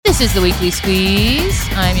This is the Weekly Squeeze.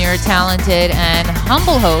 I'm your talented and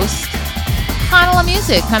humble host, Hanala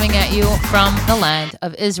Music, coming at you from the land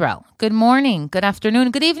of Israel. Good morning, good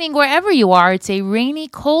afternoon, good evening, wherever you are. It's a rainy,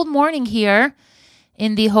 cold morning here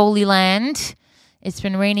in the Holy Land. It's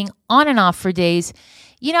been raining on and off for days.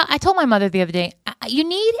 You know, I told my mother the other day, you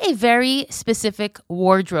need a very specific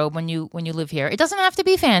wardrobe when you live here. It doesn't have to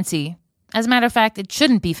be fancy. As a matter of fact, it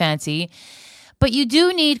shouldn't be fancy. But you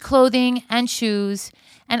do need clothing and shoes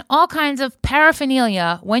and all kinds of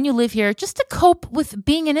paraphernalia when you live here just to cope with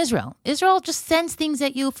being in Israel. Israel just sends things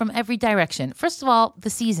at you from every direction. First of all, the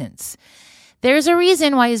seasons. There's a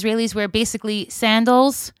reason why Israelis wear basically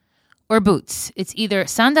sandals or boots. It's either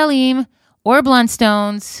sandalim or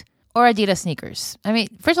Blundstones or Adidas sneakers. I mean,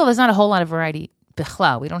 first of all, there's not a whole lot of variety.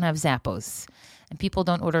 Bichlal, we don't have Zappos. And people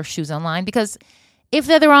don't order shoes online because if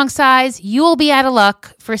they're the wrong size, you will be out of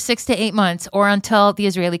luck for 6 to 8 months or until the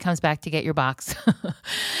Israeli comes back to get your box.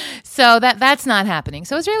 So that's not happening.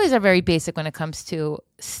 So Israelis are very basic when it comes to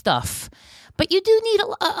stuff. But you do need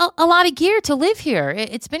a lot of gear to live here.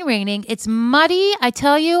 It's been raining. It's muddy. I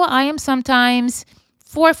tell you, I am sometimes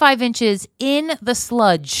 4 or 5 inches in the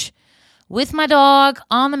sludge with my dog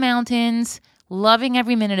on the mountains, loving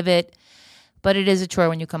every minute of it. But it is a chore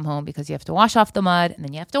when you come home because you have to wash off the mud and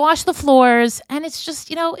then you have to wash the floors. And it's just,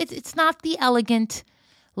 it's not the elegant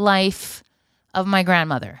life of my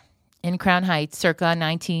grandmother in Crown Heights circa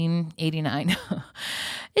 1989.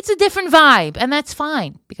 It's a different vibe, and that's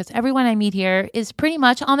fine because everyone I meet here is pretty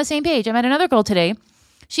much on the same page. I met another girl today.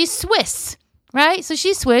 She's Swiss, right? So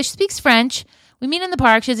she's Swiss, speaks French. We meet in the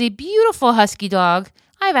park. She has a beautiful husky dog.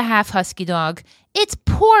 I have a half husky dog. It's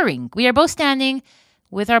pouring. We are both standing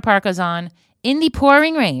with our parkas on in the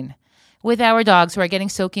pouring rain with our dogs who are getting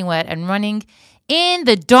soaking wet and running in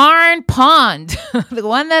the darn pond, the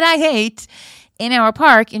one that I hate, in our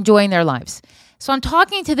park, enjoying their lives. So I'm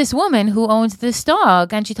talking to this woman who owns this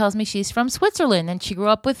dog, and she tells me she's from Switzerland, and she grew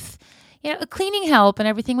up with cleaning help, and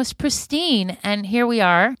everything was pristine. And here we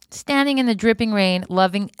are, standing in the dripping rain,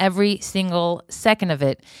 loving every single second of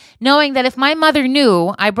it, knowing that if my mother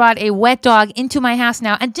knew I brought a wet dog into my house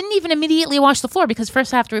now and didn't even immediately wash the floor because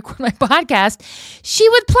first I have to record my podcast, she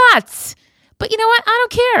would plotz. But you know what? I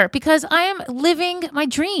don't care because I am living my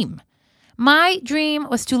dream. My dream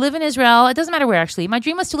was to live in Israel. It doesn't matter where, actually. My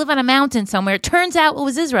dream was to live on a mountain somewhere. It turns out it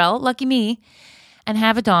was Israel. Lucky me. And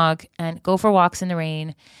have a dog and go for walks in the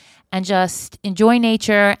rain and just enjoy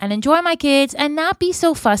nature and enjoy my kids and not be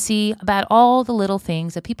so fussy about all the little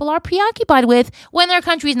things that people are preoccupied with when their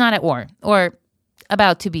country is not at war or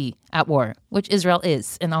about to be at war, which Israel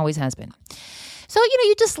is and always has been. So,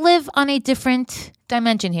 you just live on a different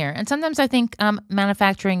dimension here. And sometimes I think I'm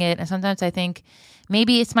manufacturing it, and sometimes I think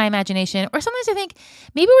maybe it's my imagination, or sometimes I think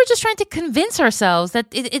maybe we're just trying to convince ourselves that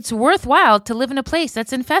it's worthwhile to live in a place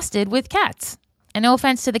that's infested with cats. And no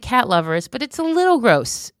offense to the cat lovers, but it's a little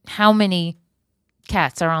gross how many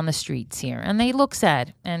cats are on the streets here. And they look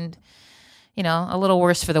sad and, a little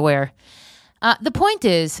worse for the wear. The point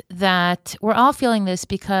is that we're all feeling this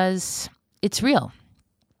because it's real.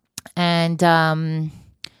 And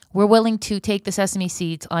we're willing to take the sesame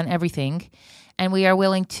seeds on everything. And we are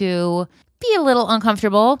willing to be a little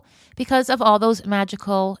uncomfortable because of all those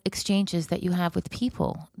magical exchanges that you have with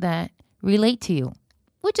people that relate to you.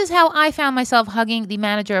 Which is how I found myself hugging the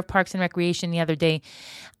manager of Parks and Recreation the other day.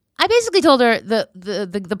 I basically told her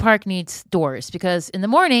the park needs doors because in the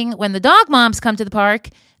morning when the dog moms come to the park,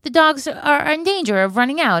 the dogs are in danger of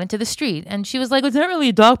running out into the street. And she was like, it's not really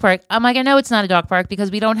a dog park. I'm like, I know it's not a dog park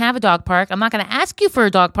because we don't have a dog park. I'm not going to ask you for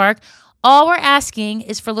a dog park. All we're asking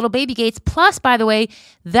is for little baby gates. Plus, by the way,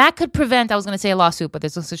 that could prevent, I was going to say a lawsuit, but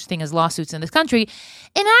there's no such thing as lawsuits in this country,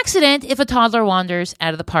 an accident if a toddler wanders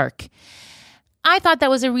out of the park. I thought that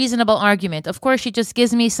was a reasonable argument. Of course, she just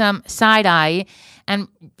gives me some side eye and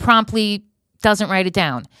promptly doesn't write it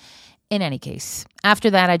down. In any case, after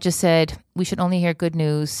that, I just said, we should only hear good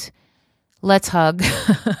news. Let's hug.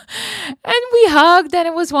 And we hugged and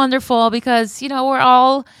it was wonderful because, we're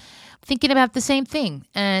all thinking about the same thing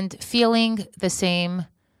and feeling the same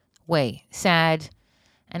way. Sad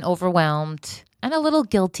and overwhelmed and a little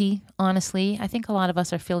guilty, honestly. I think a lot of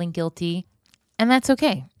us are feeling guilty and that's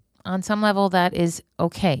okay. On some level, that is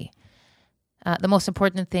okay. The most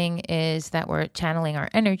important thing is that we're channeling our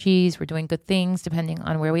energies. We're doing good things depending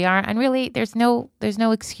on where we are. And really, there's no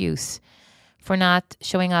excuse for not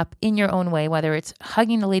showing up in your own way, whether it's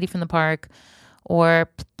hugging the lady from the park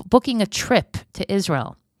or booking a trip to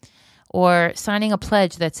Israel or signing a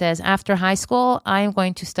pledge that says, after high school, I am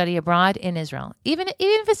going to study abroad in Israel. Even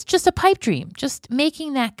if it's just a pipe dream, just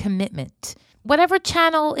making that commitment, whatever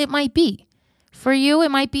channel it might be. For you, it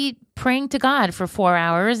might be praying to God for 4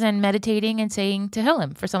 hours and meditating and saying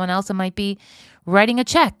Tehillim. For someone else, it might be writing a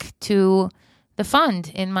check to the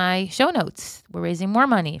fund in my show notes. We're raising more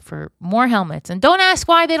money for more helmets. And don't ask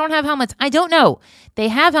why they don't have helmets. I don't know. They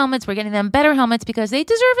have helmets. We're getting them better helmets because they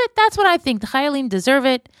deserve it. That's what I think. The Chayalim deserve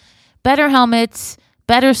it. Better helmets,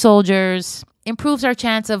 better soldiers, improves our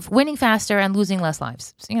chance of winning faster and losing less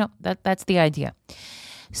lives. So, that's the idea.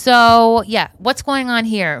 So, yeah, what's going on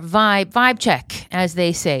here? Vibe check, as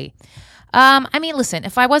they say. Listen,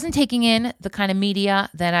 if I wasn't taking in the kind of media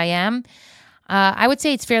that I am, I would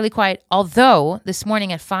say it's fairly quiet. Although this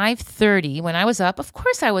morning at 5:30, when I was up, of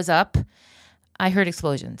course I was up, I heard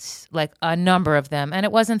explosions, like a number of them. And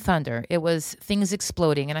it wasn't thunder. It was things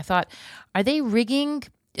exploding. And I thought, are they rigging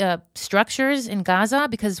structures in Gaza?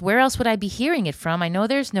 Because where else would I be hearing it from? I know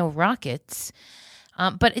there's no rockets,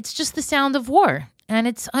 but it's just the sound of war. And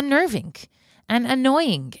it's unnerving and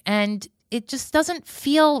annoying. And it just doesn't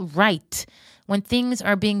feel right when things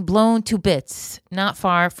are being blown to bits not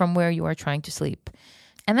far from where you are trying to sleep.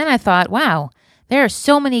 And then I thought, wow, there are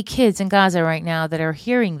so many kids in Gaza right now that are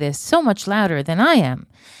hearing this so much louder than I am.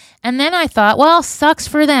 And then I thought, well, sucks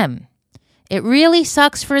for them. It really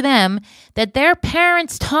sucks for them that their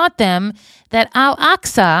parents taught them that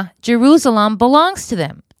Al-Aqsa, Jerusalem, belongs to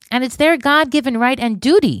them. And it's their God-given right and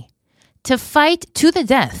duty to fight to the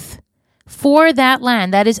death for that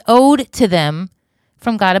land that is owed to them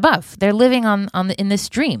from God above. They're living in this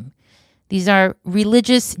dream. These are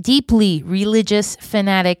deeply religious,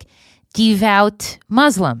 fanatic, devout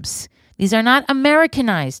Muslims. These are not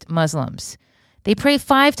Americanized Muslims. They pray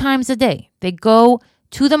 5 times a day. They go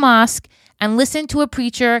to the mosque and listen to a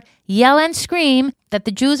preacher yell and scream that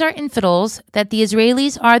the Jews are infidels, that the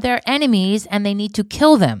Israelis are their enemies, and they need to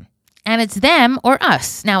kill them. And it's them or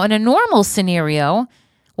us. Now, in a normal scenario,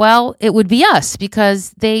 well, it would be us because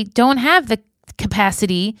they don't have the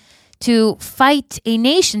capacity to fight a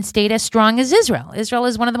nation state as strong as Israel. Israel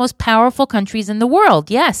is one of the most powerful countries in the world.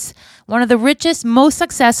 Yes, one of the richest, most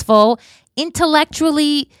successful,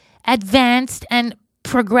 intellectually advanced and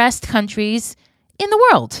progressed countries in the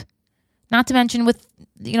world. Not to mention with,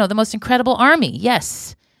 the most incredible army.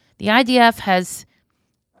 Yes, the IDF has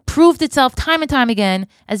proved itself time and time again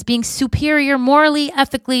as being superior morally,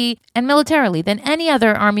 ethically, and militarily than any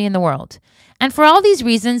other army in the world. And for all these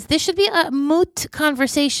reasons, this should be a moot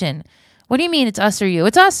conversation. What do you mean it's us or you?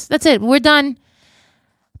 It's us. That's it. We're done.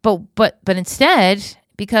 But instead,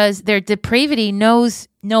 because their depravity knows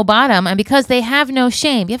no bottom and because they have no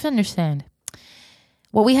shame, you have to understand,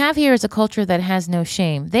 what we have here is a culture that has no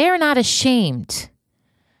shame. They are not ashamed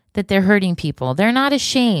that they're hurting people. They're not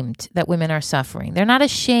ashamed that women are suffering. They're not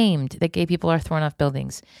ashamed that gay people are thrown off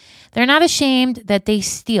buildings. They're not ashamed that they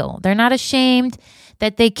steal. They're not ashamed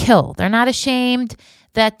that they kill. They're not ashamed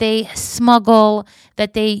that they smuggle,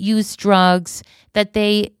 that they use drugs, that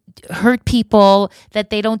they hurt people, that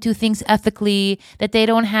they don't do things ethically, that they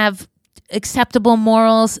don't have acceptable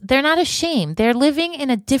morals. They're not ashamed. They're living in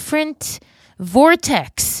a different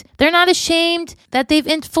vortex. They're not ashamed that they've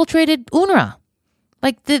infiltrated UNRWA.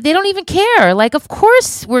 Like, they don't even care. Like, of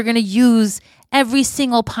course we're going to use every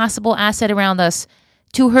single possible asset around us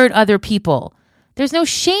to hurt other people. There's no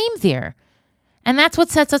shame there. And that's what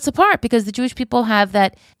sets us apart, because the Jewish people have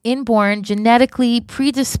that inborn, genetically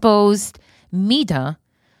predisposed midah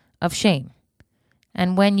of shame.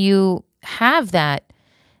 And when you have that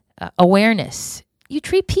awareness, you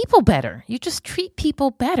treat people better. You just treat people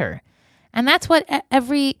better. And that's what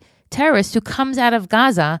every terrorist who comes out of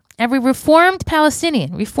Gaza, every reformed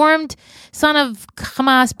Palestinian, reformed son of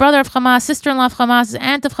Hamas, brother of Hamas, sister-in-law of Hamas,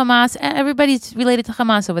 aunt of Hamas, everybody's related to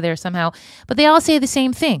Hamas over there somehow, but they all say the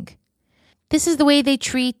same thing. This is the way they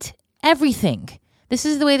treat everything. This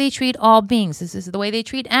is the way they treat all beings. This is the way they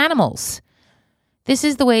treat animals. This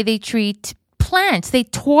is the way they treat plants. They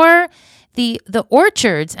tore the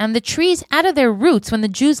orchards and the trees out of their roots when the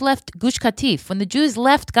Jews left Gush Katif, when the Jews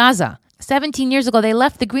left Gaza. 17 years ago, they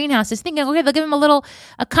left the greenhouses thinking, okay, they'll give them a little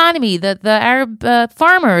economy. The Arab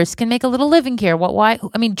farmers can make a little living here. Why?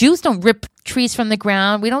 I mean, Jews don't rip trees from the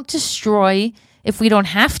ground. We don't destroy if we don't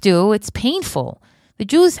have to. It's painful. The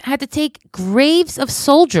Jews had to take graves of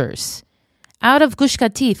soldiers out of Gush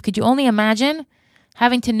Katif. Could you only imagine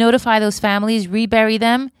having to notify those families, rebury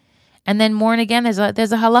them, and then mourn again? There's a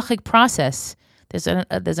halachic process. There's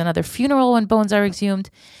another funeral when bones are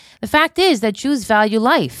exhumed. The fact is that Jews value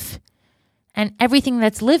life and everything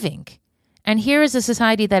that's living. And here is a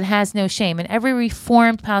society that has no shame. And every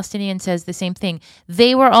reformed Palestinian says the same thing.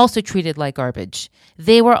 They were also treated like garbage.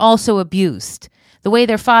 They were also abused. The way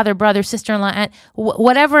their father, brother, sister-in-law, aunt,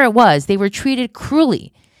 whatever it was, they were treated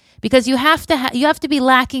cruelly. Because you have to be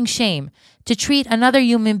lacking shame to treat another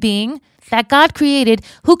human being that God created,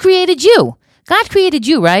 who created you. God created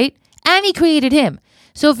you, right? And he created him.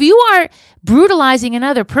 So if you are brutalizing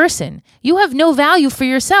another person, you have no value for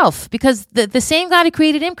yourself because the same God who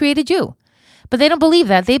created him created you. But they don't believe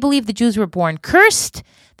that. They believe the Jews were born cursed,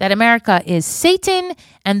 that America is Satan,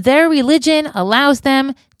 and their religion allows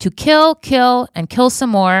them to kill, and kill some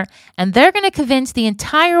more. And they're going to convince the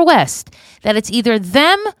entire West that it's either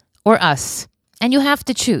them or us. And you have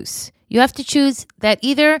to choose. You have to choose that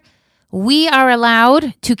either we are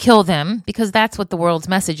allowed to kill them, because that's what the world's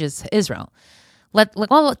message is to Israel.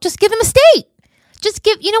 Just give them a state.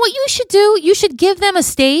 You know what you should do? You should give them a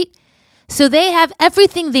state so they have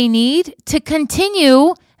everything they need to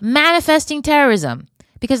continue manifesting terrorism,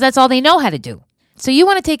 because that's all they know how to do. So you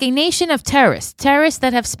want to take a nation of terrorists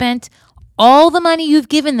that have spent all the money you've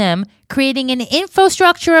given them creating an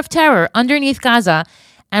infrastructure of terror underneath Gaza,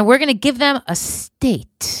 and we're going to give them a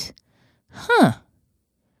state.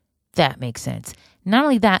 That makes sense. Not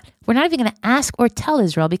only that, we're not even going to ask or tell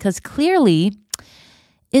Israel, because clearly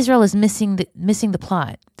Israel is missing the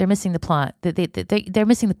plot. They're missing the plot. They're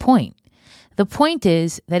missing the point. The point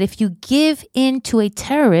is that if you give in to a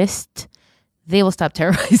terrorist, they will stop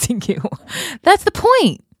terrorizing you. That's the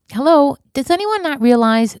point. Hello, does anyone not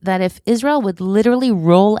realize that if Israel would literally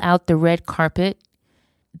roll out the red carpet,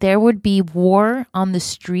 there would be war on the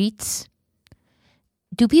streets?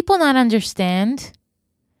 Do people not understand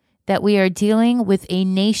that we are dealing with a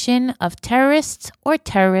nation of terrorists or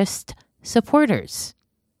terrorist supporters?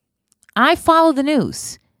 I follow the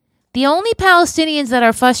news. The only Palestinians that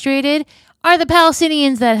are frustrated are the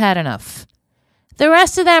Palestinians that had enough. The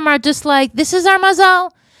rest of them are just like, this is our mazal.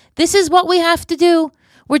 This is what we have to do.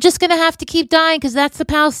 We're just going to have to keep dying because that's the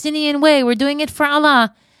Palestinian way. We're doing it for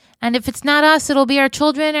Allah. And if it's not us, it'll be our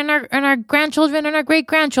children and our grandchildren and our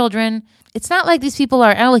great-grandchildren. It's not like these people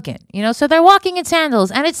are elegant, so they're walking in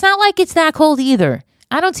sandals. And it's not like it's that cold either.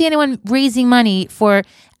 I don't see anyone raising money for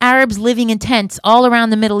Arabs living in tents all around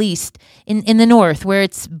the Middle East in the north where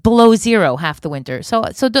it's below zero half the winter. So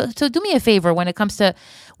do me a favor when it comes to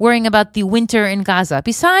worrying about the winter in Gaza.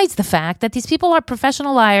 Besides the fact that these people are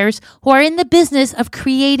professional liars who are in the business of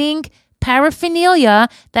creating paraphernalia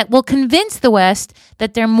that will convince the West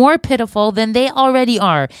that they're more pitiful than they already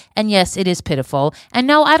are. And yes, it is pitiful. And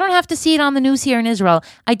no, I don't have to see it on the news here in Israel.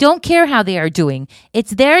 I don't care how they are doing.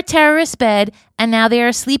 It's their terrorist bed, and now they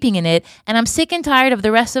are sleeping in it. And I'm sick and tired of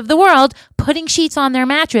the rest of the world putting sheets on their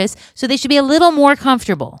mattress so they should be a little more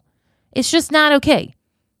comfortable. It's just not okay.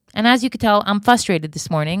 And as you could tell, I'm frustrated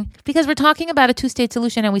this morning because we're talking about a two-state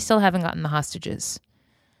solution and we still haven't gotten the hostages.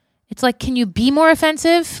 It's like, can you be more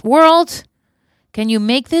offensive, world? Can you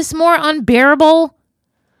make this more unbearable?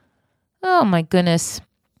 Oh, my goodness.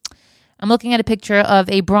 I'm looking at a picture of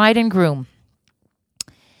a bride and groom.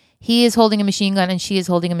 He is holding a machine gun and she is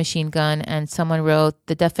holding a machine gun. And someone wrote,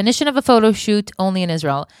 the definition of a photo shoot only in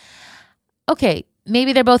Israel. Okay,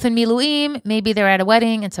 maybe they're both in Miluim. Maybe they're at a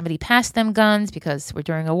wedding and somebody passed them guns because we're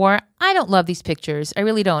during a war. I don't love these pictures. I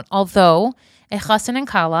really don't. Although a chassan and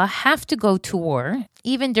kala have to go to war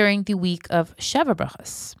even during the week of Sheva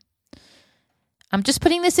Brachas. I'm just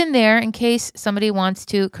putting this in there in case somebody wants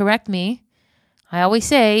to correct me. I always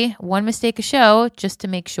say one mistake a show just to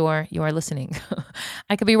make sure you are listening.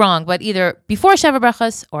 I could be wrong, but either before Sheva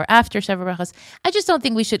Brachas or after Sheva Brachas, I just don't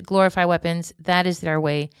think we should glorify weapons. That is their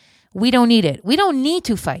way. We don't need it. We don't need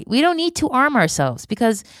to fight. We don't need to arm ourselves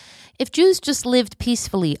because if Jews just lived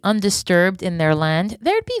peacefully, undisturbed in their land,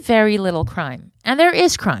 there'd be very little crime. And there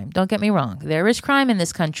is crime. Don't get me wrong. There is crime in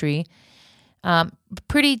this country.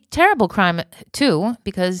 Pretty terrible crime, too,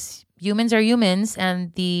 because humans are humans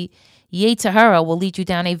and the Yetzer Hara will lead you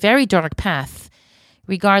down a very dark path,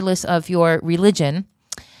 regardless of your religion.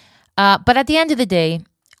 But at the end of the day,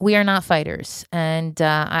 we are not fighters. And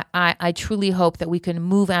I truly hope that we can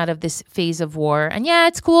move out of this phase of war. And yeah,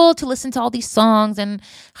 it's cool to listen to all these songs and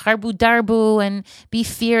harbu darbu and be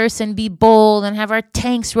fierce and be bold and have our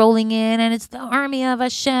tanks rolling in. And it's the army of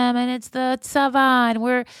Hashem and it's the tzava and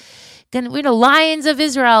we're the lions of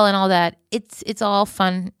Israel and all that. It's all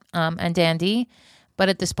fun and dandy. But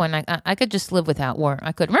at this point, I could just live without war.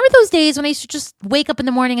 I could. Remember those days when I used to just wake up in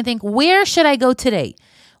the morning and think, where should I go today?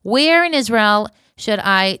 Where in Israel should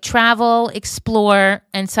I travel, explore,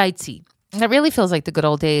 and sightsee? That really feels like the good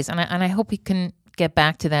old days, and I hope we can get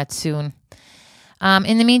back to that soon.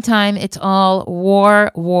 In the meantime, it's all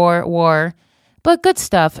war, but good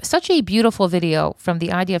stuff. Such a beautiful video from the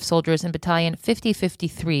IDF soldiers in Battalion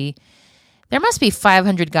 5053. There must be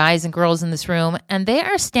 500 guys and girls in this room, and they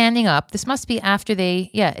are standing up. This must be after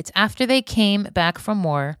it's after they came back from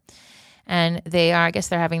war, and I guess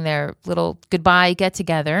they're having their little goodbye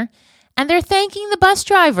get-together. And they're thanking the bus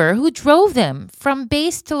driver who drove them from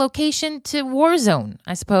base to location to war zone,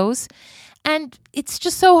 I suppose. And it's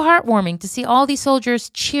just so heartwarming to see all these soldiers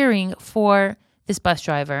cheering for this bus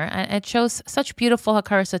driver. And it shows such beautiful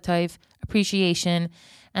Hakar Satayv appreciation.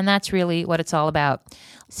 And that's really what it's all about.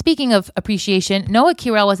 Speaking of appreciation, Noah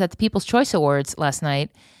Kirel was at the People's Choice Awards last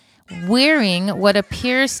night wearing what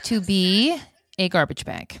appears to be a garbage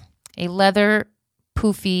bag, a leather,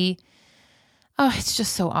 poofy. Oh, it's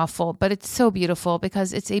just so awful, but it's so beautiful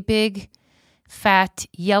because it's a big, fat,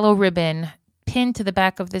 yellow ribbon pinned to the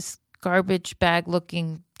back of this garbage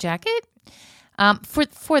bag-looking jacket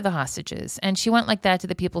for the hostages. And she went like that to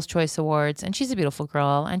the People's Choice Awards, and she's a beautiful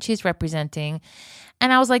girl, and she's representing.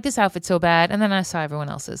 And I was like, this outfit's so bad. And then I saw everyone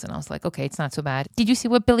else's, and I was like, okay, it's not so bad. Did you see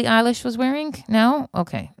what Billie Eilish was wearing? No?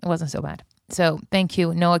 Okay, it wasn't so bad. So thank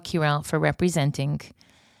you, Noah Kirel, for representing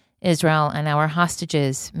Israel and our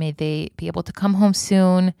hostages. May they be able to come home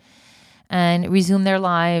soon and resume their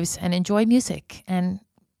lives and enjoy music and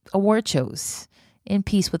award shows in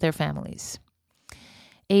peace with their families.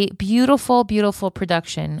 A beautiful, beautiful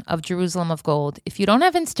production of Jerusalem of Gold. If you don't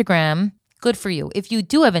have Instagram, good for you. If you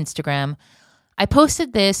do have Instagram, I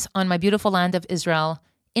posted this on my Beautiful Land of Israel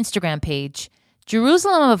Instagram page.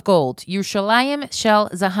 Jerusalem of Gold, Yerushalayim Shel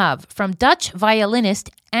Zahav, from Dutch violinist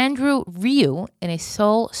Andrew Rieu in a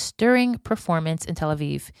soul-stirring performance in Tel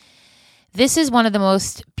Aviv. This is one of the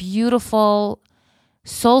most beautiful,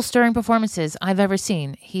 soul-stirring performances I've ever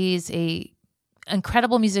seen. He's an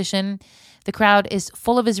incredible musician. The crowd is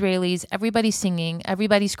full of Israelis. Everybody's singing.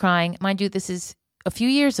 Everybody's crying. Mind you, this is a few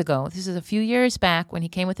years ago. This is a few years back when he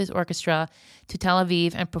came with his orchestra to Tel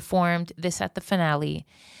Aviv and performed this at the finale.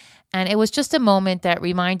 And it was just a moment that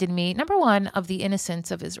reminded me, number one, of the innocence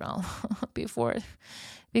of Israel before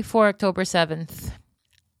October 7th.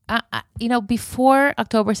 Before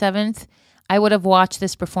October 7th, I would have watched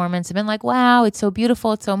this performance and been like, wow, it's so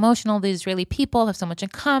beautiful. It's so emotional. The Israeli people have so much in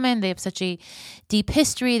common. They have such a deep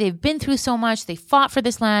history. They've been through so much. They fought for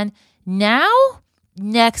this land. Now,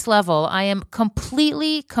 next level. I am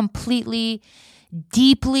completely,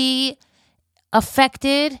 deeply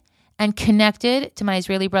affected and connected to my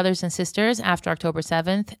Israeli brothers and sisters after October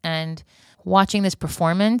 7th, and watching this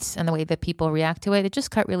performance and the way that people react to it, it just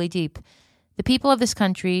cut really deep. The people of this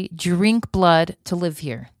country drink blood to live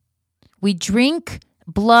here. We drink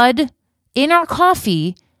blood in our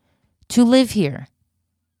coffee to live here,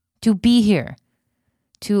 to be here,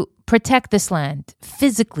 to protect this land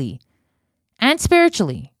physically and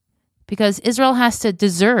spiritually, because Israel has to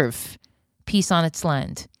deserve peace on its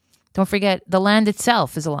land. Don't forget, the land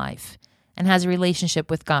itself is alive and has a relationship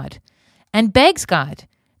with God and begs God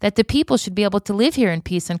that the people should be able to live here in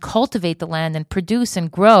peace and cultivate the land and produce and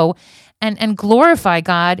grow and glorify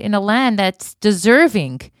God in a land that's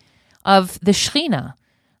deserving of the Shekhinah,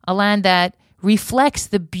 a land that reflects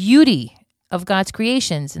the beauty of God's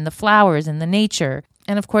creations and the flowers and the nature,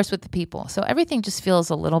 and of course with the people. So everything just feels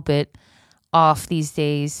a little bit off these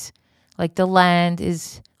days. Like the land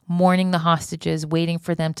is mourning the hostages, waiting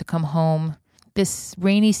for them to come home. This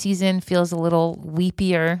rainy season feels a little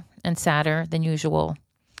weepier and sadder than usual.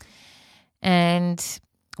 And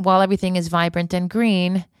while everything is vibrant and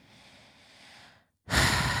green,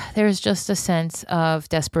 there's just a sense of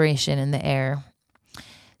desperation in the air.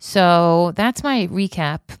 So that's my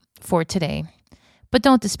recap for today. But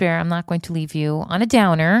don't despair, I'm not going to leave you on a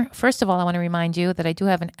downer. First of all, I want to remind you that I do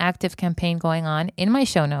have an active campaign going on in my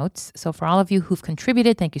show notes. So for all of you who've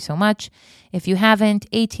contributed, thank you so much. If you haven't,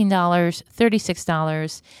 $18,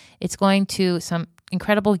 $36. It's going to some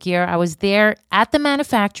incredible gear. I was there at the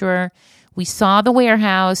manufacturer. We saw the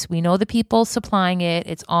warehouse. We know the people supplying it.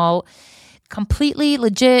 It's all completely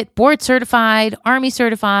legit, board certified, Army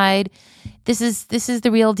certified. This is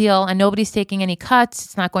the real deal, and nobody's taking any cuts.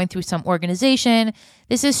 It's not going through some organization.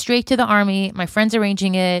 This is straight to the Army. My friend's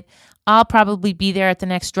arranging it. I'll probably be there at the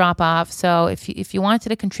next drop-off. So if you wanted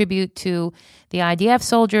to contribute to the IDF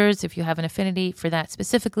soldiers, if you have an affinity for that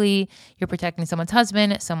specifically, you're protecting someone's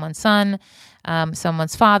husband, someone's son,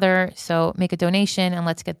 someone's father. So make a donation, and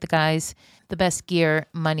let's get the guys the best gear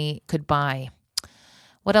money could buy.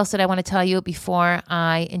 What else did I want to tell you before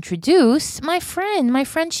I introduce my friend? My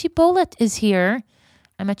friend Shibolet is here.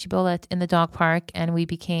 I met Shibolet in the dog park, and we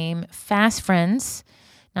became fast friends,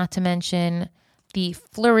 not to mention the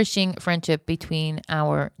flourishing friendship between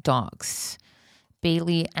our dogs,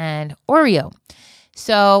 Bailey and Oreo.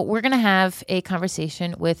 So we're going to have a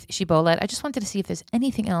conversation with Shibolet. I just wanted to see if there's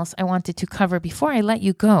anything else I wanted to cover before I let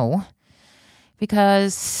you go,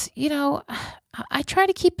 because, I try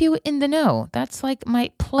to keep you in the know. That's like my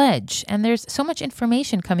pledge. And there's so much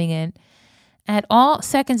information coming in at all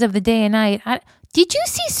seconds of the day and night. Did you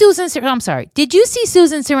see Susan? I'm sorry. Did you see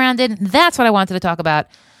Susan Sarandon? That's what I wanted to talk about.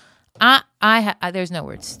 There's no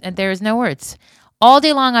words. And there is no words. All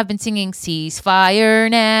day long, I've been singing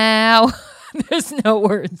 "Ceasefire Now." There's no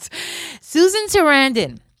words. Susan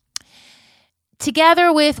Sarandon,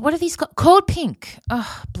 together with, what are these called? Code Pink.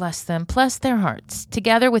 Oh, bless them. Bless their hearts.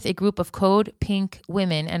 Together with a group of Code Pink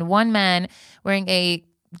women and one man wearing a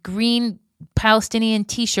green Palestinian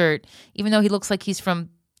t-shirt, even though he looks like he's from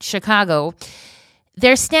Chicago.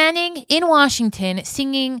 They're standing in Washington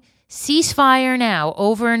singing "Ceasefire Now"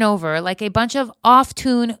 over and over like a bunch of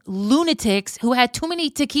off-tune lunatics who had too many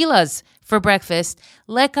tequilas for breakfast.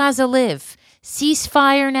 Let Gaza live.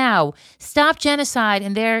 Ceasefire now. Stop genocide.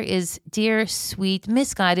 And there is dear, sweet,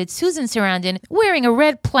 misguided Susan Sarandon wearing a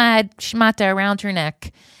red plaid shmata around her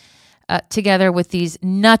neck, together with these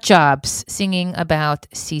nut jobs singing about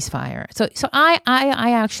ceasefire. So I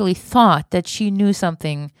actually thought that she knew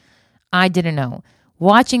something I didn't know.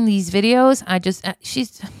 Watching these videos,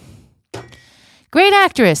 she's great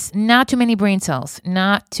actress. Not too many brain cells.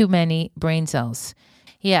 Not too many brain cells.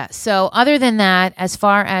 Yeah, so other than that, as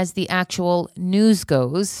far as the actual news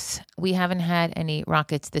goes, we haven't had any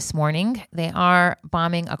rockets this morning. They are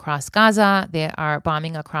bombing across Gaza. They are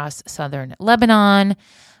bombing across southern Lebanon.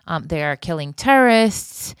 They are killing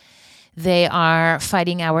terrorists. They are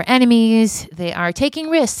fighting our enemies. They are taking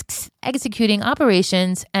risks, executing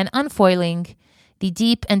operations, and unfoiling the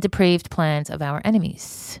deep and depraved plans of our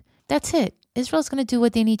enemies. That's it. Israel's going to do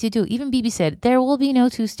what they need to do. Even Bibi said, there will be no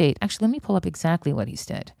two-state. Actually, let me pull up exactly what he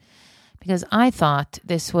said, because I thought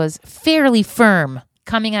this was fairly firm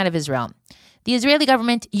coming out of Israel. The Israeli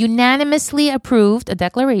government unanimously approved a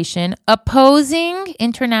declaration opposing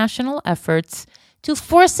international efforts to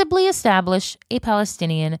forcibly establish a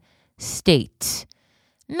Palestinian state.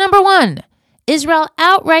 Number one, Israel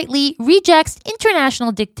outrightly rejects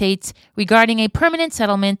international dictates regarding a permanent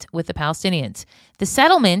settlement with the Palestinians. The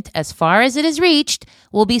settlement, as far as it is reached,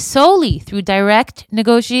 will be solely through direct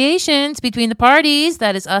negotiations between the parties,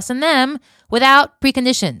 that is us and them, without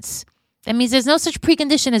preconditions. That means there's no such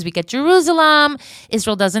precondition as we get Jerusalem,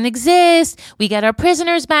 Israel doesn't exist, we get our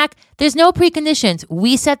prisoners back. There's no preconditions.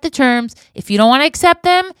 We set the terms. If you don't want to accept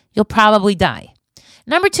them, you'll probably die.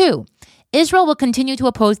 Number two, Israel will continue to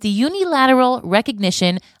oppose the unilateral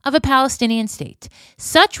recognition of a Palestinian state.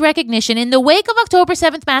 Such recognition in the wake of October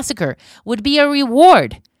 7th massacre would be a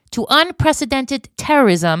reward to unprecedented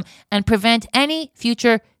terrorism and prevent any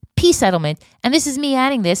future peace settlement. And this is me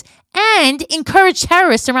adding this, and encourage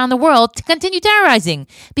terrorists around the world to continue terrorizing,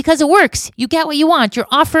 because it works. You get what you want. You're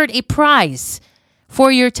offered a prize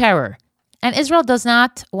for your terror. And Israel does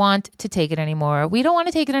not want to take it anymore. We don't want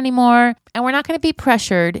to take it anymore. And we're not going to be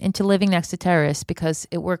pressured into living next to terrorists because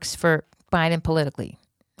it works for Biden politically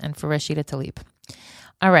and for Rashida Tlaib.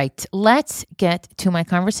 All right, let's get to my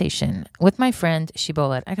conversation with my friend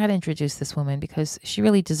Shibolet. I got to introduce this woman because she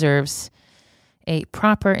really deserves a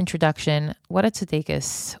proper introduction. What a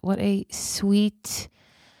tzedekis. What a sweet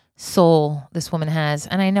soul this woman has.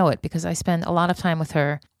 And I know it because I spend a lot of time with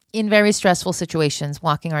her in very stressful situations,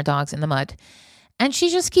 walking our dogs in the mud. And she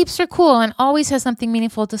just keeps her cool and always has something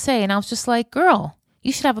meaningful to say. And I was just like, girl,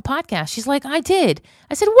 you should have a podcast. She's like, I did.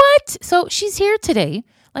 I said, what? So she's here today.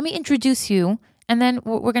 Let me introduce you, and then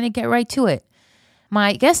we're going to get right to it.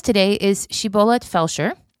 My guest today is Shibolet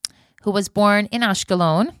Felsher, who was born in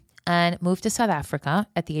Ashkelon and moved to South Africa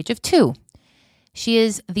at the age of 2. She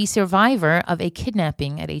is the survivor of a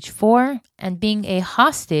kidnapping at age 4 and being a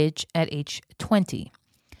hostage at age 20.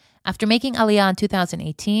 After making Aliyah in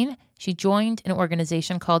 2018, she joined an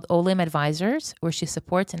organization called Olim Advisors, where she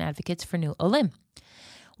supports and advocates for new Olim.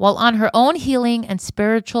 While on her own healing and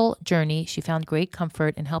spiritual journey, she found great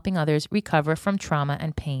comfort in helping others recover from trauma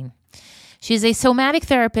and pain. She is a somatic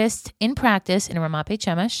therapist in practice in Ramat Beit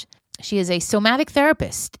Shemesh. She is a somatic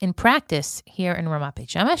therapist in practice here in Ramat Beit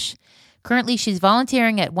Shemesh. Currently, she's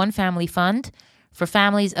volunteering at One Family Fund for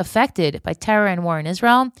families affected by terror and war in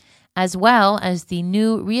Israel, as well as the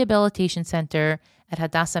new rehabilitation center at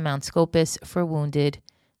Hadassah Mount Scopus for wounded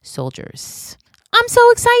soldiers. I'm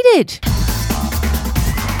so excited.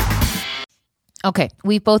 Okay,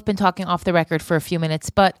 we've both been talking off the record for a few minutes,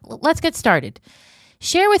 but let's get started.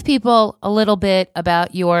 Share with people a little bit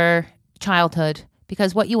about your childhood,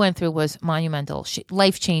 because what you went through was monumental,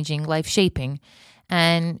 life-changing, life-shaping,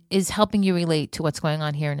 and is helping you relate to what's going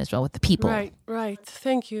on here in Israel with the people. Right.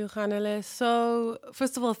 Thank you, Hanale. So,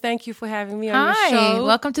 first of all, thank you for having me on your Hi, show.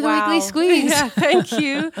 welcome to the Weekly Squeeze. Yeah, thank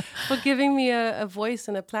you for giving me a voice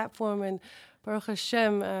and a platform. And Baruch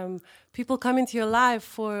Hashem, people come into your life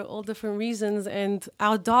for all different reasons, and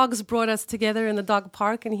our dogs brought us together in the dog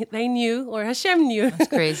park, and they knew, or Hashem knew. That's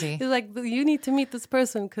crazy. He's like, you need to meet this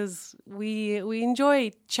person because we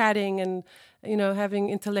enjoy chatting and,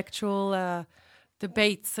 having intellectual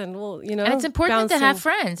debates and and it's important to have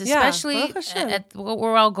friends, especially at what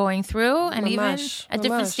we're all going through, and even at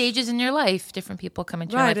different stages in your life. Different people come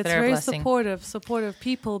into your life that are a blessing. Right, it's very supportive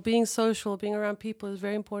people. Being social, being around people is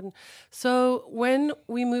very important. So when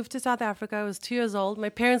we moved to South Africa, I was 2 years old. My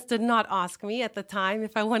parents did not ask me at the time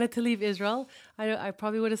if I wanted to leave Israel. I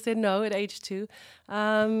probably would have said no at age 2.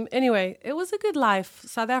 Anyway, it was a good life.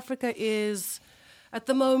 South Africa is, at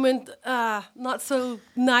the moment, not so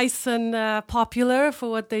nice and popular for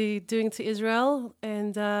what they're doing to Israel,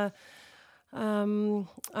 and I'm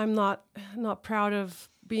not proud of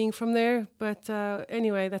being from there. But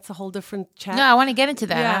anyway, that's a whole different chat. No, I want to get into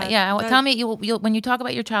that. Tell me, when you talk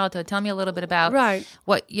about your childhood, tell me a little bit about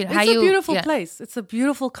what how It's a beautiful place. It's a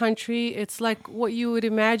beautiful country. It's like what you would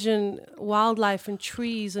imagine: wildlife and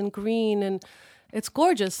trees and green, and it's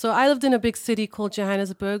gorgeous. So I lived in a big city called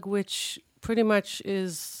Johannesburg, which pretty much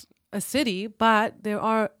is a city, but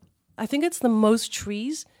I think it's the most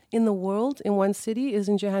trees in the world in one city is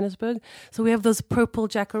in Johannesburg. So we have those purple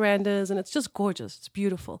jacarandas, and it's just gorgeous. It's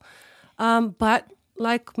beautiful. But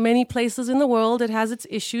like many places in the world, it has its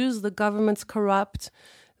issues. The government's corrupt.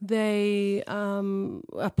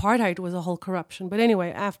 Apartheid was a whole corruption. But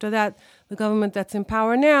anyway, after that, the government that's in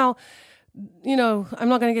power now, I'm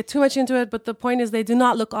not going to get too much into it, but the point is they do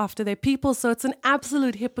not look after their people. So it's an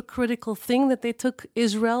absolute hypocritical thing that they took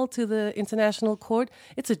Israel to the international court.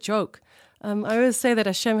 It's a joke. I always say that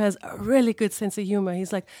Hashem has a really good sense of humor.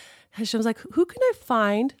 Hashem's like, who can I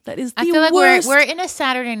find that is the worst? I feel like we're in a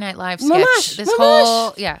Saturday Night Live sketch. The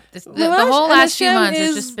whole last few months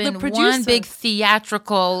has just been one big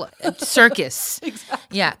theatrical circus.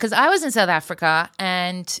 Exactly. Yeah, because I was in South Africa,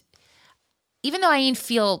 and even though I didn't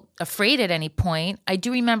feel afraid at any point, I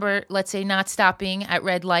do remember, let's say, not stopping at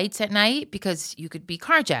red lights at night because you could be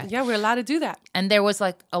carjacked. Yeah, we're allowed to do that. And there was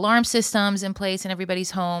like alarm systems in place in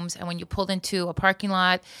everybody's homes. And when you pulled into a parking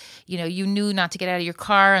lot, you knew not to get out of your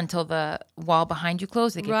car until the wall behind you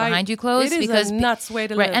closed. The gate behind you closed. It is a nuts way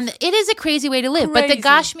to live. And it is a crazy way to live. But the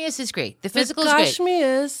Gashmias is great. The physical is great.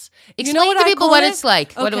 Gashmias. Explain to people what it's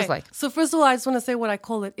like. Okay. What it was like. So first of all, I just want to say what I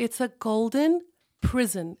call it. It's a golden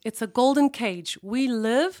prison. It's a golden cage. We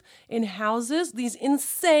live in houses, these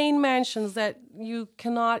insane mansions that you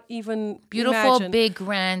cannot even beautiful, imagine. Big,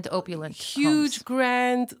 grand, opulent huge, homes.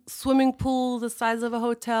 Grand swimming pool the size of a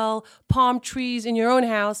hotel, palm trees in your own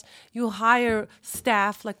house. You hire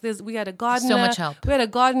staff. Like we had a gardener. So much help. We had a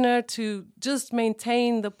gardener to just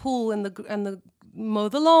maintain the pool and the mow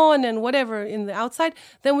the lawn and whatever in the outside.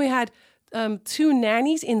 Then we had 2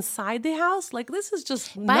 nannies inside the house. Like, this is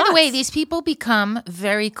just nuts. By the way, these people become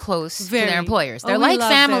very close to their employers. They're like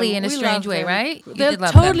family in a strange way, right? They're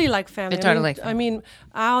totally like family. They're totally like family. I mean,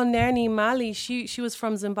 our nanny, Mali, she was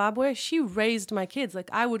from Zimbabwe. She raised my kids. Like,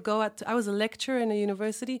 I would go out I was a lecturer in a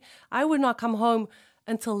university. I would not come home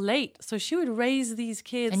until late. So she would raise these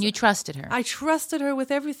kids. And you trusted her. I trusted her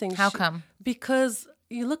with everything. How come? Because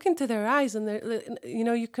you look into their eyes and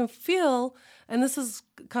you can feel, and this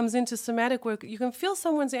comes into somatic work, you can feel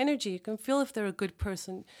someone's energy. You can feel if they're a good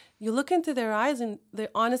person. You look into their eyes and they're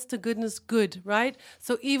honest to goodness good, right?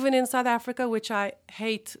 So even in South Africa, which I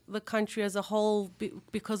hate the country as a whole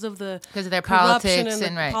because of their politics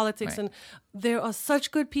politics, and there are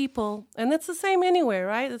such good people, and it's the same anywhere,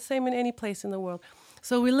 right? It's the same in any place in the world.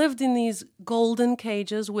 So we lived in these golden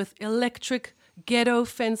cages with electric ghetto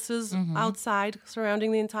fences outside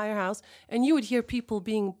surrounding the entire house, and you would hear people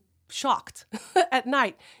being shocked at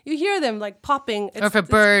night. You hear them like popping. Or if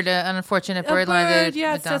an unfortunate bird landed.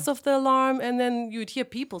 It sets off the alarm, and then you would hear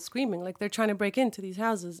people screaming like they're trying to break into these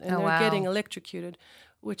houses, and they're getting electrocuted,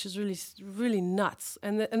 which is really, really nuts.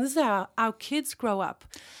 And this is how our kids grow up.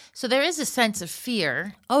 So there is a sense of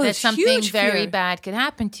fear that something very bad could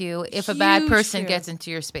happen to you if a bad person gets into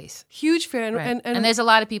your space. Huge fear. And there's a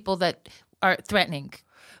lot of people that are threatening.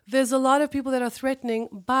 There's a lot of people that are threatening,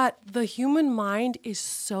 but the human mind is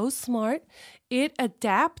so smart. It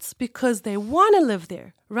adapts because they want to live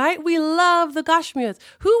there, right? We love the Gashmias.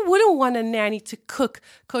 Who wouldn't want a nanny to cook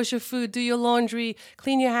kosher food, do your laundry,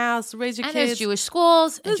 clean your house, raise your kids? And there's Jewish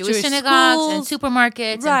schools, and Jewish synagogues, and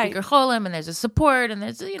supermarkets, and Bikur Cholim, and there's a support, and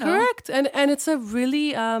there's, Correct. And it's a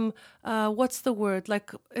really, what's the word?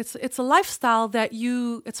 Like, it's a lifestyle that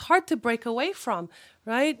it's hard to break away from,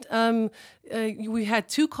 right? We had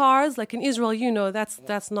 2 cars. Like in Israel,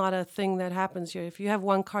 that's not a thing that happens here. If you have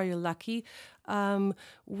 1 car, you're lucky.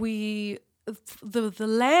 We the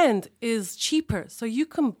land is cheaper. So you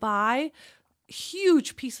can buy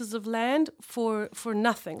huge pieces of land for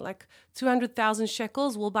nothing. Like 200,000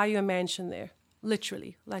 shekels will buy you a mansion there,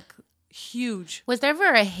 literally, like huge. Was there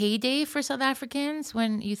ever a heyday for South Africans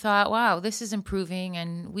when you thought, wow, this is improving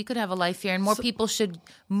and we could have a life here and more people should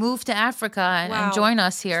move to Africa and join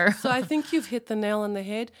us here? So I think you've hit the nail on the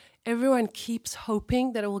head. Everyone keeps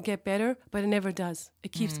hoping that it will get better, but it never does.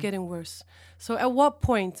 It keeps getting worse. So at what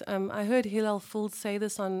point, I heard Hillel Fuld say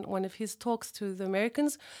this on one of his talks to the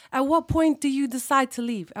Americans, at what point do you decide to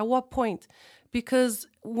leave? At what point? Because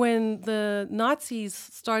when the Nazis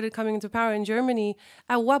started coming into power in Germany,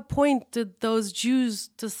 at what point did those Jews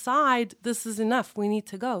decide this is enough, we need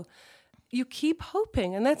to go? You keep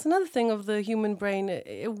hoping. And that's another thing of the human brain.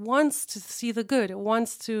 It wants to see the good. It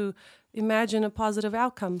wants to imagine a positive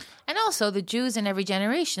outcome. And also the Jews in every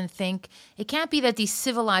generation think it can't be that these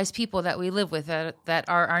civilized people that we live with that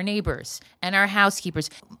are our neighbors and our housekeepers,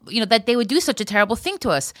 that they would do such a terrible thing to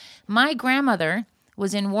us. My grandmother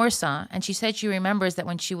was in Warsaw, and she said she remembers that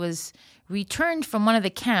when she was returned from one of the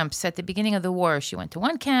camps at the beginning of the war, she went to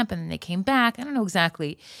one camp and then they came back. I don't know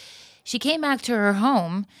exactly. She came back to her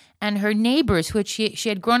home, and her neighbors, who she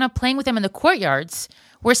had grown up playing with them in the courtyards,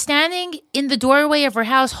 were standing in the doorway of her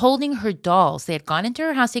house holding her dolls. They had gone into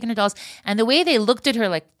her house, taken her dolls, and the way they looked at her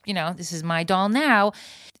like, this is my doll now,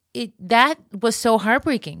 that was so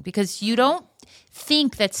heartbreaking because you don't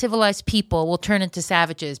think that civilized people will turn into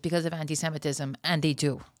savages because of anti-Semitism, and they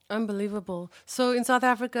do. Unbelievable. So in South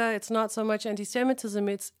Africa, it's not so much anti-Semitism,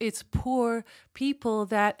 it's poor people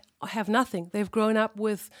that have nothing. They've grown up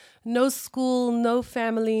with no school, no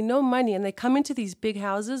family, no money, and they come into these big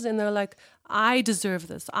houses and they're like, I deserve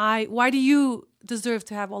this. Why do you deserve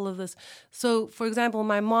to have all of this? So, for example,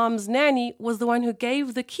 my mom's nanny was the one who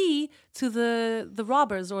gave the key to the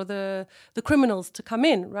robbers or the criminals to come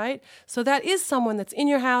in, right? So that is someone that's in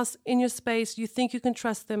your house, in your space. You think you can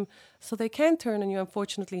trust them, so they can turn on you,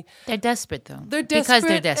 unfortunately. They're desperate, though. They're desperate. Because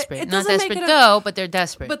they're desperate. Not desperate to go, but they're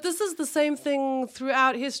desperate. But this is the same thing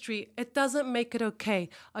throughout history. It doesn't make it okay.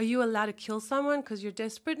 Are you allowed to kill someone because you're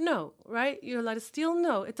desperate? No, right? You're allowed to steal?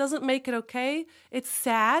 No. It doesn't make it okay. It's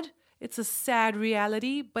sad. It's a sad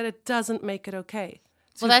reality, but it doesn't make it okay.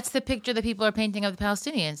 Well, that's the picture that people are painting of the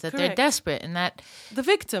Palestinians, that they're desperate and that... The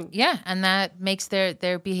victim. Yeah, and that makes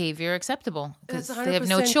their behavior acceptable because they have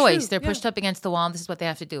no choice. They're pushed up against the wall and this is what they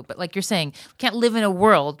have to do. But like you're saying, we can't live in a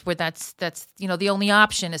world where that's the only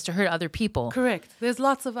option is to hurt other people. Correct. There's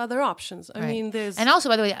lots of other options. I mean, there's... And also,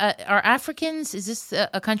 by the way, are Africans, is this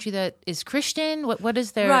a country that is Christian? What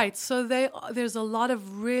is their... Right. So there's a lot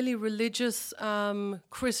of really religious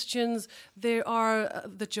Christians. There are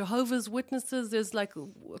the Jehovah's Witnesses. There's like...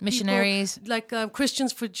 missionaries, people, like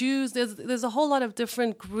Christians for Jews. There's a whole lot of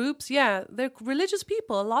different groups. Yeah, they're religious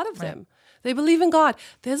people. A lot of them. They believe in God.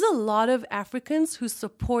 There's a lot of Africans who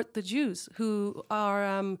support the Jews, who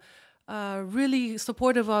are really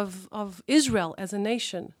supportive of Israel as a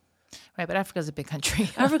nation. Right, but Africa's a big country.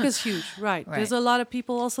 Africa's huge, right. There's a lot of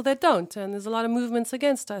people also that don't, and there's a lot of movements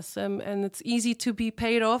against us, and it's easy to be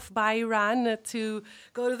paid off by Iran to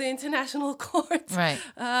go to the international courts. Right.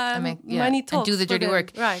 Money talks. And do the dirty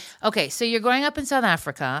work. Right. Okay, so you're growing up in South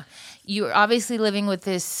Africa. You're obviously living with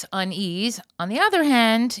this unease. On the other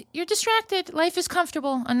hand, you're distracted. Life is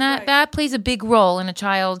comfortable, and that plays a big role in a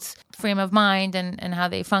child's frame of mind and how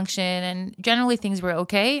they function. And generally things were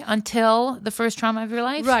okay until the first trauma of your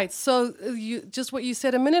life. Right. So just what you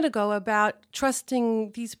said a minute ago about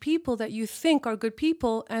trusting these people that you think are good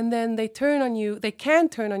people, and then they turn on you. They can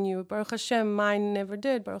turn on you. Baruch Hashem, mine never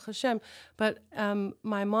did, Baruch Hashem. But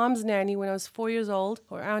my mom's nanny, when I was 4 years old,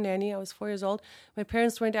 or our nanny, I was 4 years old, my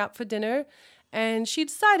parents went out for dinner, and she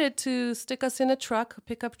decided to stick us in a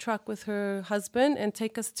pickup truck with her husband and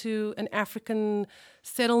take us to an African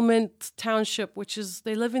settlement township,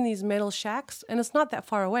 they live in these metal shacks, and it's not that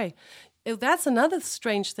far away. That's another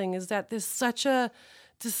strange thing, is that there's such a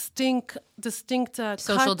distinct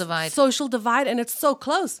social divide, and it's so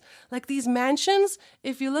close. Like these mansions,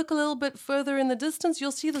 if you look a little bit further in the distance,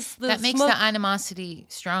 you'll see the that makes smoke. The animosity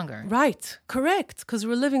stronger. Right, correct, because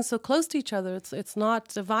we're living so close to each other. It's not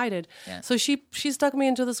divided. Yeah. So she stuck me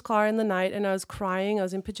into this car in the night, and I was crying. I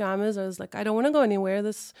was in pajamas. I was like, I don't want to go anywhere.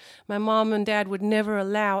 My mom and dad would never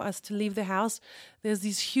allow us to leave the house. There's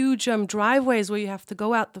these huge driveways where you have to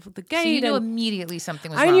go out the gate. So you knew immediately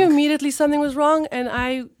something was wrong. I knew immediately something was wrong, and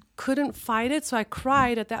I couldn't fight it. So I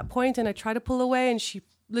cried at that point, and I tried to pull away, and she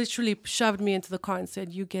literally shoved me into the car and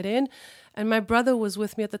said, you get in. And my brother was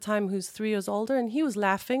with me at the time, who's 3 years older, and he was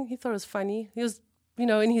laughing. He thought it was funny. He was,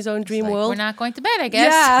 in his own dream world. We're not going to bed, I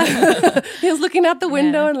guess. Yeah. He was looking out the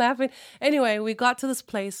window and laughing. Anyway, we got to this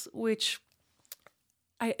place, which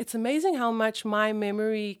it's amazing how much my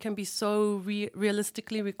memory can be so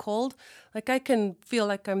realistically recalled. Like I can feel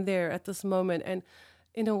like I'm there at this moment. And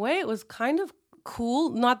in a way, it was kind of cool.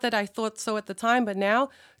 Not that I thought so at the time, but now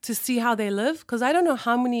to see how they live. Because I don't know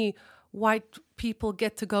how many white people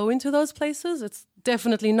get to go into those places. It's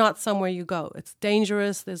definitely not somewhere you go. It's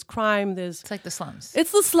dangerous. There's crime. It's like the slums.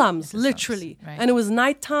 It's the slums, literally. Slums, right. And it was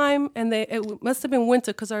nighttime, and it must have been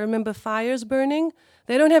winter because I remember fires burning.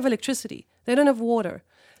 They don't have electricity. They don't have water.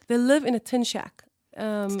 They live in a tin shack.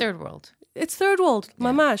 It's third world. It's third world,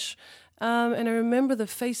 mamash. And I remember the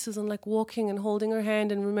faces and like walking and holding her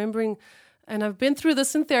hand and remembering. And I've been through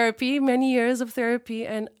this in therapy, many years of therapy.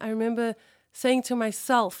 And I remember saying to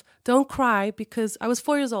myself, don't cry, because I was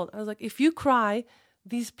 4 years old. I was like, if you cry,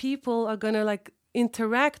 these people are going to like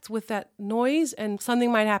interact with that noise and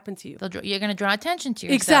something might happen to you. You're going to draw attention to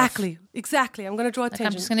yourself. Exactly. I'm going to draw attention.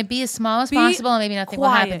 I'm just going to be as small as possible and maybe nothing will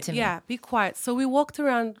happen to me. Yeah, be quiet. So we walked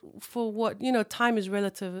around for what, time is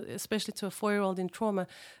relative, especially to a 4-year-old in trauma.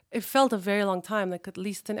 It felt a very long time, like at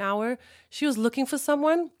least an hour. She was looking for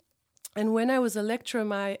someone. And when I was a lecturer,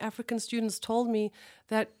 my African students told me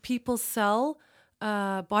that people sell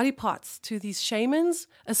body parts to these shamans,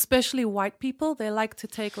 especially white people. They like to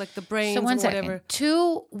take like the brains or whatever. Second.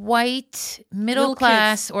 2 white middle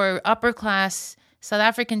class or upper class South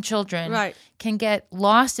African children can get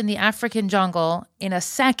lost in the African jungle in a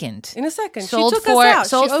second. Sold she took us out.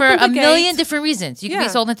 Sold for a million different reasons. You can be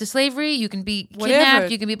sold into slavery. You can be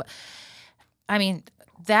kidnapped. You can be... I mean,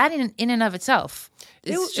 that in and of itself...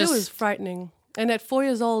 It was frightening. And at 4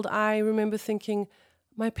 years old, I remember thinking,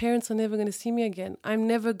 my parents are never going to see me again. I'm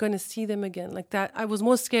never going to see them again. Like that. I was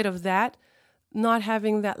more scared of that, not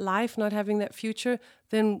having that life, not having that future,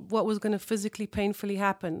 than what was going to physically, painfully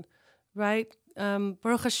happen. Right?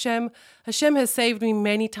 Baruch Hashem. Hashem has saved me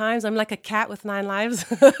many times. I'm like a cat with 9 lives.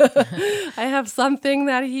 I have something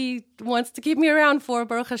that he wants to keep me around for,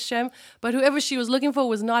 Baruch Hashem. But whoever she was looking for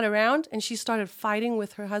was not around. And she started fighting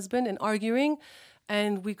with her husband and arguing.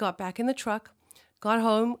 And we got back in the truck, got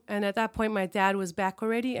home, and at that point, my dad was back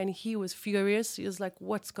already, and he was furious. He was like,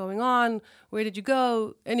 what's going on? Where did you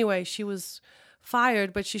go? Anyway, she was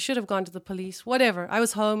fired, but she should have gone to the police. Whatever. I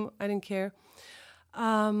was home. I didn't care.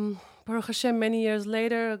 Baruch Hashem, many years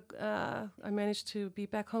later, I managed to be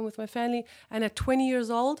back home with my family. And at 20 years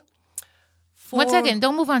old... 1 second.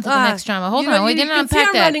 Don't move on to the next drama. Hold on. We didn't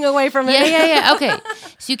unpack that. I'm running away from it. Yeah. Okay.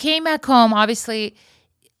 So you came back home, obviously...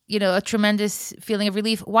 a tremendous feeling of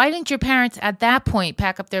relief. Why didn't your parents at that point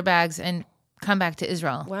pack up their bags and come back to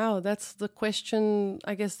Israel? Wow, that's the question,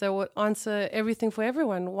 I guess, that would answer everything for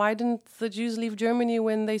everyone. Why didn't the Jews leave Germany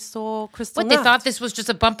when they saw Kristallnacht? They thought this was just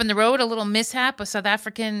a bump in the road, a little mishap, a South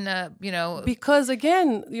African, Because, again,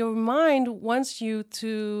 your mind wants you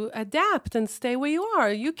to adapt and stay where you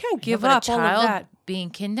are. You can't give up all of that. Being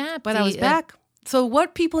kidnapped? But I was back. So what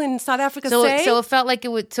people in South Africa say... So it felt like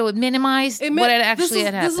it minimized what had actually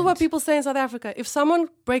happened. This is what people say in South Africa. If someone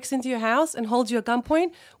breaks into your house and holds you at gunpoint,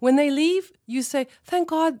 when they leave, you say, thank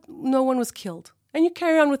God no one was killed. And you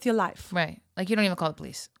carry on with your life. Right. Like you don't even call the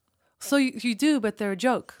police. So you do, but they're a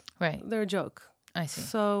joke. Right. They're a joke. I see.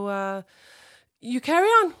 So you carry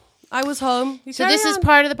on. I was home. So this is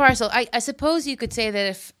part of the parcel. I suppose you could say that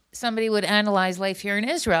if somebody would analyze life here in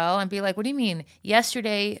Israel and be like, what do you mean?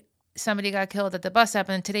 Yesterday... somebody got killed at the bus stop,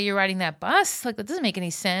 and today you're riding that bus? Like, that doesn't make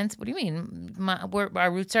any sense. What do you mean?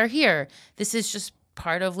 Our roots are here. This is just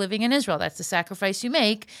part of living in Israel. That's the sacrifice you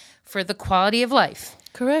make for the quality of life.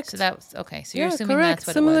 Correct. So that was, okay. So you're assuming correct.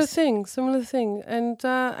 That's what it was. Similar thing. And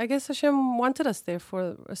I guess Hashem wanted us there for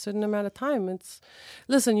a certain amount of time.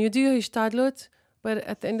 Listen, you do your hishtadlut, but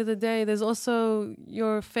at the end of the day, there's also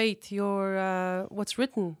your fate, your what's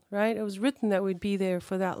written, right? It was written that we'd be there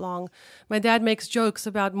for that long. My dad makes jokes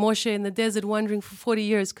about Moshe in the desert wandering for 40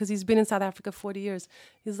 years because he's been in South Africa 40 years.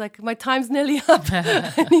 He's like, my time's nearly up.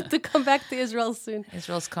 I need to come back to Israel soon.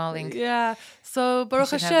 Israel's calling. Yeah. So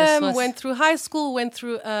Baruch Hashem went through high school, went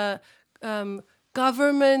through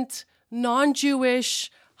government,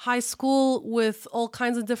 non-Jewish high school with all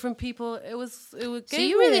kinds of different people. So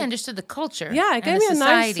you really understood the culture. Yeah, it gave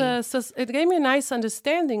me a nice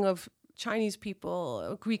understanding of Chinese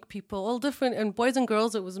people, Greek people, all different, and boys and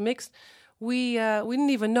girls. It was mixed. We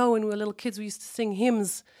didn't even know when we were little kids. We used to sing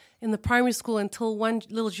hymns in the primary school until one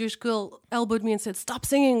little Jewish girl elbowed me and said, "Stop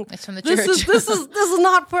singing! It's from the church. This is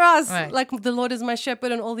not for us. Right. Like the Lord is my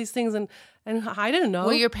shepherd and all these things." And I didn't know.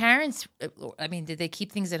 Were your parents? I mean, did they keep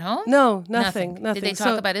things at home? No, nothing. Did they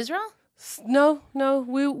talk about Israel? No.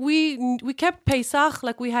 We kept Pesach,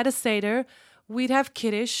 like we had a Seder. We'd have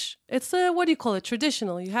Kiddush. It's what do you call it?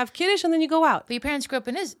 Traditional. You have Kiddush and then you go out. But your parents grew up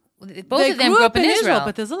in both of them grew up in Israel.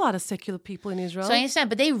 But there's a lot of secular people in Israel. So I understand,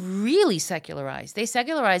 but they really secularized. They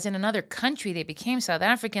secularized in another country. They became South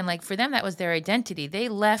African. Like for them, that was their identity. They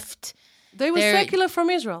left. They were secular from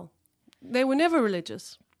Israel. They were never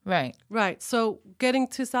religious. Right. Right. So getting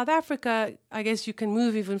to South Africa, I guess you can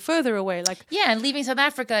move even further away. And leaving South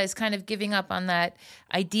Africa is kind of giving up on that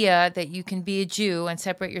idea that you can be a Jew and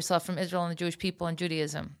separate yourself from Israel and the Jewish people and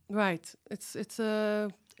Judaism. Right. It's a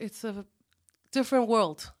different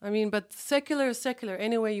world. I mean, but secular is secular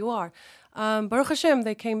anywhere you are. Baruch Hashem,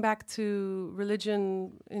 they came back to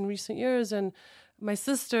religion in recent years, and my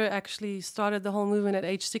sister actually started the whole movement at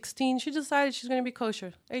age 16. She decided she's going to be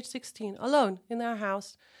kosher, age 16, alone in our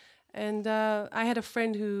house. And I had a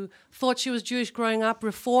friend who thought she was Jewish growing up,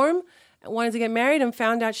 reform, wanted to get married, and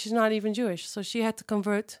found out she's not even Jewish. So she had to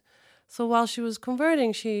convert. So while she was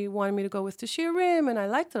converting, she wanted me to go with the Shirim, and I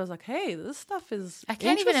liked it. I was like, hey, this stuff is I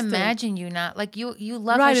can't even imagine you not. Like, you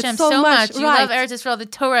love Right, Hashem it's so much, You right. love Eretz Yisrael, the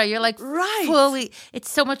Torah. You're like fully,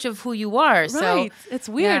 it's so much of who you are. So, Right. It's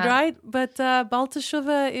weird, yeah. right? But Baal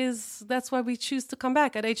Teshuvah that's why we choose to come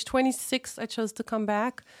back. At age 26, I chose to come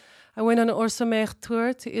back. I went on an Or Sameach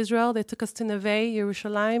tour to Israel. They took us to Neve,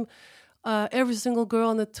 Yerushalayim. Every single girl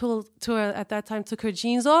on the tour at that time took her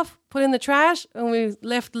jeans off, put in the trash, and we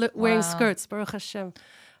left wearing skirts. Baruch Hashem.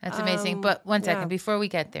 That's amazing. But one second, before we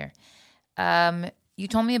get there, you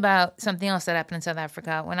told me about something else that happened in South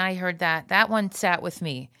Africa. When I heard that one sat with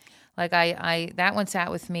me. Like that one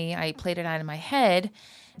sat with me. I played it out in my head.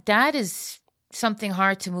 That is something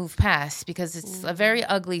hard to move past because it's a very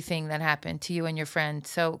ugly thing that happened to you and your friend.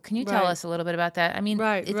 So can you tell us a little bit about that? I mean,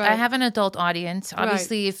 I have an adult audience.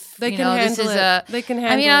 Obviously, if they can handle this is it. They can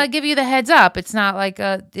handle I mean, I'll give you the heads up. It's not like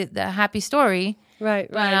a happy story. Right.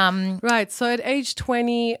 But, So at age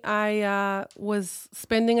 20, I was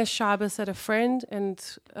spending a Shabbos at a friend, and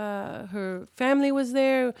her family was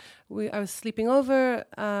there. I was sleeping over.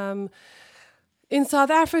 In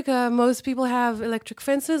South Africa, most people have electric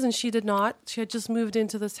fences, and she did not. She had just moved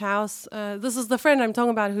into this house. This is the friend I'm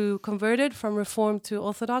talking about who converted from Reform to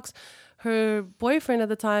Orthodox. Her boyfriend at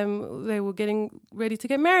the time, they were getting ready to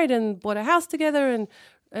get married and bought a house together.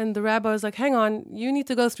 And the rabbi was like, hang on, you need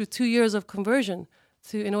to go through 2 years of conversion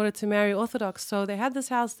in order to marry Orthodox. So they had this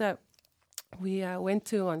house that we went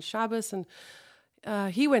to on Shabbos, and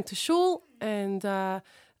he went to shul, and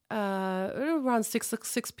around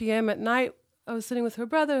 6 p.m. at night, I was sitting with her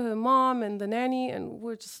brother, her mom, and the nanny, and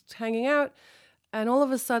we're just hanging out. And all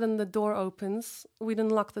of a sudden, the door opens. We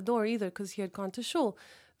didn't lock the door either because he had gone to shul.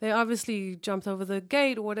 They obviously jumped over the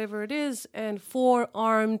gate or whatever it is, and 4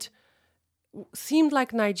 armed, seemed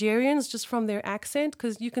like Nigerians just from their accent,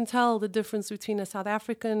 because you can tell the difference between a South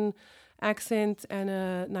African accent and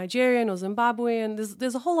a Nigerian or Zimbabwean.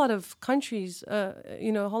 There's a whole lot of countries, a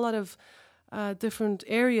whole lot of different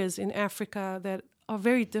areas in Africa that are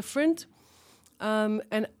very different.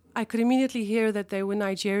 And I could immediately hear that they were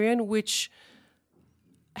Nigerian, which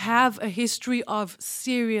have a history of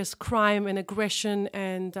serious crime and aggression,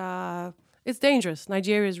 and it's dangerous.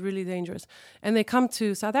 Nigeria is really dangerous. And they come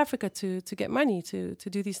to South Africa to get money, to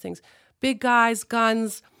do these things. Big guys,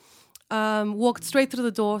 guns, walked straight through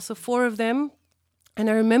the door, so 4 of them. And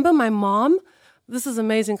I remember my mom, this is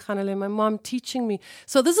amazing, Hanale, my mom teaching me.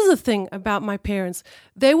 So this is the thing about my parents.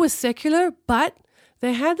 They were secular, but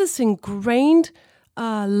they had this ingrained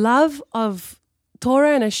love of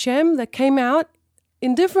Torah and Hashem that came out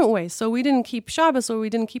in different ways. So we didn't keep Shabbos, or we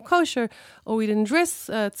didn't keep kosher, or we didn't dress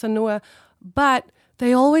tzanua, but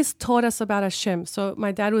they always taught us about Hashem. So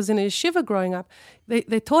my dad was in a yeshiva growing up.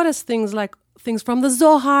 They taught us things from the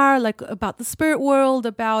Zohar, like about the spirit world,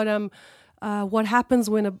 about what happens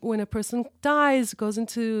when a person dies, goes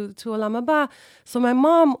into Olam Haba. So my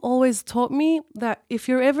mom always taught me that if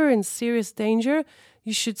you're ever in serious danger,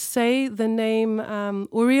 you should say the name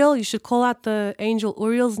Uriel. You should call out the angel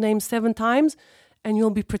Uriel's name 7 times, and you'll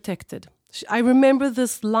be protected. I remember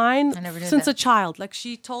this line since a child. Like,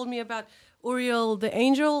 she told me about Uriel, the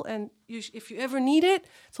angel, and if you ever need it,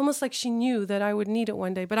 it's almost like she knew that I would need it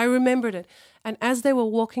one day. But I remembered it. And as they were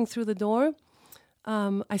walking through the door,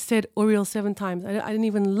 I said Uriel 7 times. I didn't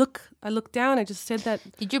even look. I looked down. I just said that.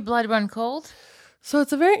 Did your blood run cold? So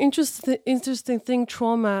it's a very interesting thing,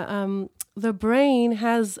 trauma. The brain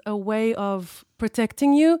has a way of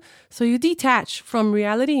protecting you. So you detach from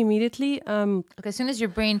reality immediately. As soon as your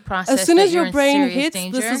brain processes, as soon as your brain hits,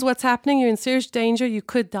 danger. This is what's happening. You're in serious danger. You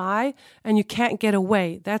could die, and you can't get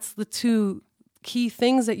away. That's the 2 key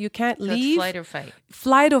things that you can't leave. Flight or fight.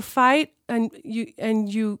 Flight or fight, and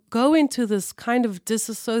you go into this kind of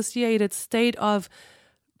disassociated state of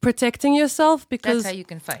protecting yourself, because that's how you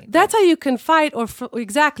can fight. That's how you can fight, or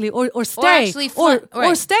stay, actually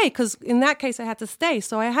or stay. Because in that case, I had to stay,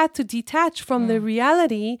 so I had to detach from the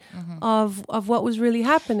reality of what was really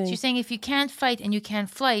happening. So you're saying if you can't fight and you can't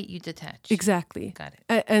flight, you detach. Exactly. Got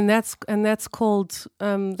it. And that's called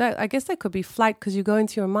that. I guess that could be flight, because you go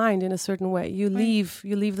into your mind in a certain way. You leave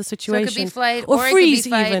the situation. So it could be flight, or freeze, it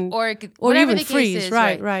could be fight, even, or it could, or whatever even the freeze. case is.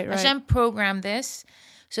 Right. Hashem programmed this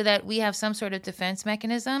so that we have some sort of defense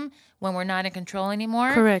mechanism when we're not in control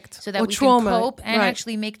anymore. Correct. So that or we trauma. can cope and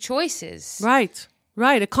actually make choices. Right.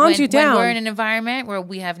 It calms you down. When we're in an environment where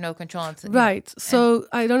we have no control. Right. So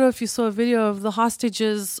I don't know if you saw a video of the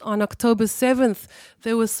hostages on October 7th.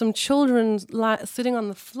 There was some children sitting on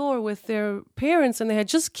the floor with their parents, and they had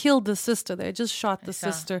just killed the sister. They had just shot the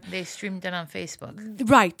sister. They streamed it on Facebook.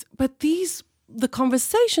 Right. But the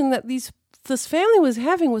conversation that this family was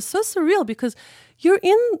having was so surreal, because you're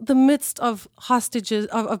in the midst of hostages,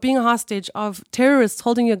 of being a hostage, of terrorists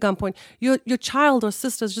holding you at gunpoint. Your child or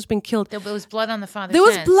sister has just been killed. There was blood on the father's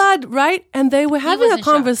hands. There was blood, right? And they were having a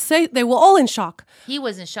conversation. They were all in shock. He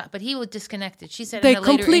was in shock, but he was disconnected. She said they in a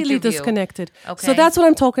later completely interview. Disconnected. Okay. So that's what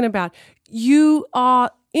I'm talking about. You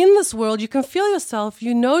are in this world. You can feel yourself.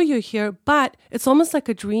 You know you're here, but it's almost like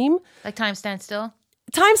a dream. Like time stands still?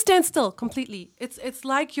 Time stands still completely. It's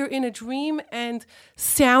like you're in a dream, and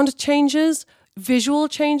sound changes, visual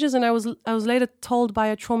changes. And I was later told by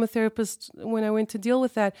a trauma therapist when I went to deal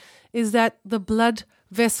with that, is that the blood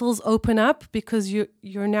vessels open up because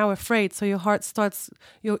you're now afraid. So your heart starts,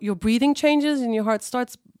 your breathing changes, and your heart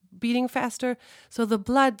starts beating faster. So the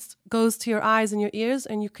blood goes to your eyes and your ears,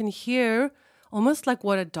 and you can hear almost like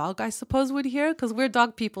what a dog, I suppose, would hear, because we're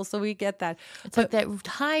dog people, so we get that. It's like that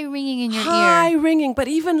high ringing in your ear. High ringing, but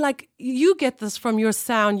even like you get this from your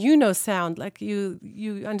sound. You know sound, like you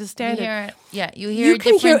understand it. Yeah, you hear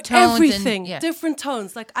can different hear tones everything, and, different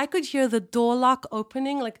tones. Like I could hear the door lock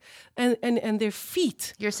opening, like and their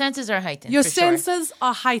feet. Your senses are heightened. Your senses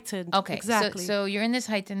are heightened. Okay, exactly. So you're in this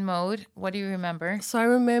heightened mode. What do you remember? So I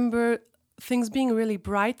remember things being really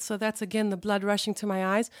bright. So that's, again, the blood rushing to my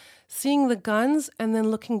eyes. Seeing the guns and then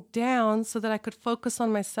looking down so that I could focus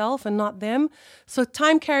on myself and not them. So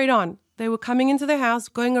time carried on. They were coming into the house,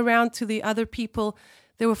 going around to the other people.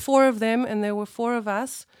 There were 4 of them and there were 4 of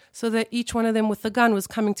us. So that each one of them with the gun was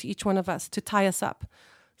coming to each one of us to tie us up.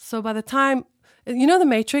 So by the time, you know the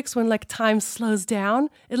Matrix, when like time slows down?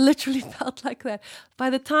 It literally felt like that. By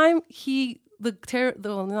the time the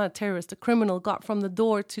criminal got from the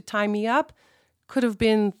door to tie me up, could have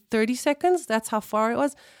been 30 seconds. That's how far it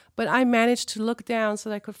was. But I managed to look down so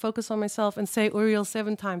that I could focus on myself and say Uriel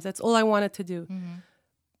 7 times. That's all I wanted to do. Mm-hmm.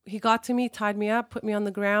 He got to me, tied me up, put me on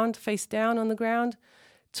the ground, face down on the ground,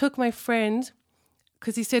 took my friend,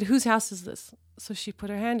 because he said, whose house is this? So she put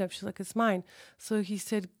her hand up. She's like, it's mine. So he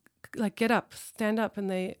said, like, get up, stand up. And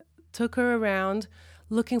they took her around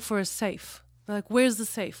looking for a safe. They're like, where's the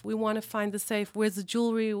safe? We want to find the safe. Where's the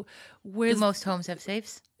jewelry? Do most homes have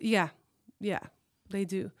safes? Yeah, they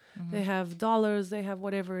do. Mm-hmm. They have dollars. They have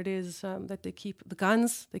whatever it is that they keep. The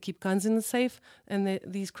guns. They keep guns in the safe. And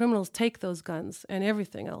these criminals take those guns and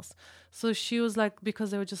everything else. So she was like,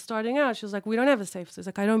 because they were just starting out, she was like, we don't have a safe. So he's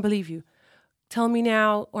like, I don't believe you. Tell me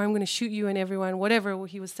now or I'm going to shoot you and everyone, whatever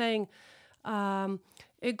he was saying.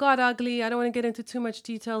 It got ugly. I don't want to get into too much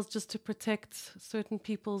details just to protect certain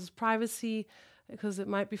people's privacy because it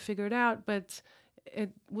might be figured out, but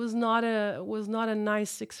it was not a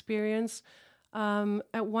nice experience.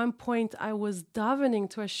 At one point, I was davening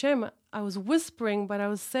to Hashem. I was whispering, but I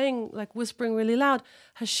was saying, like whispering really loud,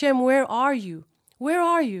 Hashem, where are you? Where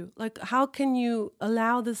are you? Like, how can you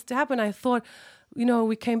allow this to happen? I thought,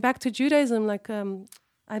 we came back to Judaism, like,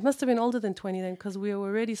 I must have been older than 20 then because we were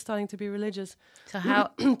already starting to be religious. So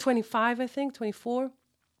how? 25, I think, 24.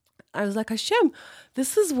 I was like, Hashem,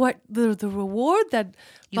 this is what the reward that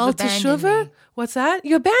Baal Teshuvah. What's that?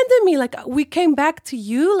 You abandoned me. Like, we came back to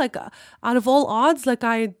you, like, out of all odds. Like,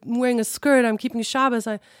 I'm wearing a skirt, I'm keeping Shabbos.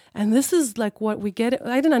 And this is, like, what we get.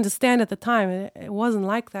 I didn't understand at the time. It wasn't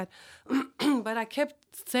like that. But I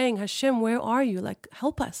kept saying, Hashem, where are you? Like,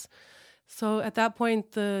 help us. So at that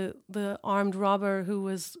point, the armed robber who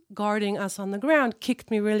was guarding us on the ground kicked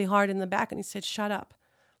me really hard in the back, and he said, shut up.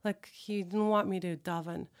 Like, he didn't want me to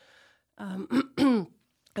daven.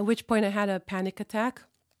 At which point I had a panic attack.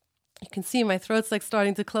 You can see my throat's like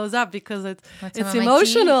starting to close up because it's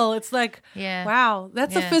emotional. It's like, wow,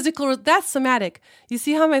 that's a physical, that's somatic. You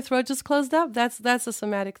see how my throat just closed up? That's a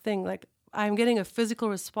somatic thing. Like, I'm getting a physical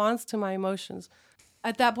response to my emotions.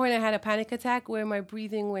 At that point, I had a panic attack where my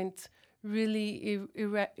breathing went really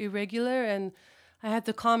irregular, and I had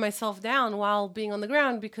to calm myself down while being on the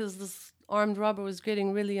ground because this armed robber was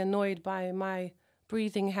getting really annoyed by my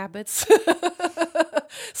breathing habits.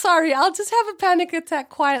 Sorry, I'll just have a panic attack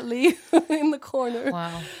quietly in the corner.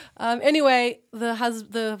 Wow. Anyway, he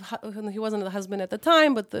wasn't the husband at the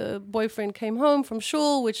time, but the boyfriend came home from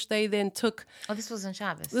shul, which they then took. Oh, this was on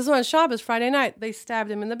Shabbos. This was on Shabbos, Friday night. They stabbed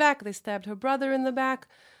him in the back. They stabbed her brother in the back.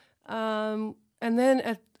 And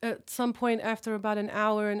then at some point, after about an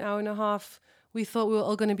hour and a half, we thought we were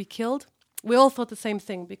all going to be killed. We all thought the same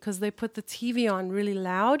thing because they put the TV on really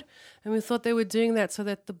loud, and we thought they were doing that so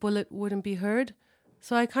that the bullet wouldn't be heard.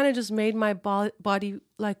 So I kind of just made my body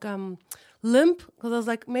like limp, because I was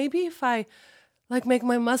like, maybe if I like make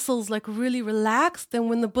my muscles like really relaxed, then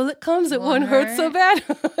when the bullet comes, it won't hurt so bad.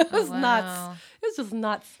 It was nuts. It was just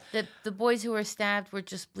nuts. The boys who were stabbed were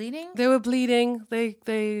just bleeding? They were bleeding.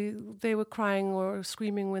 They were crying or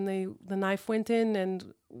screaming when the knife went in,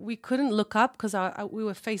 and we couldn't look up because we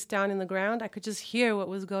were face down in the ground. I could just hear what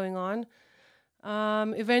was going on.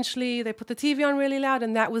 Eventually, they put the TV on really loud,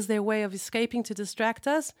 and that was their way of escaping to distract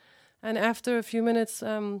us. And after a few minutes,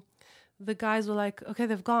 the guys were like, "Okay,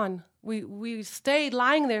 they've gone." We stayed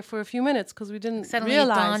lying there for a few minutes because we didn't Suddenly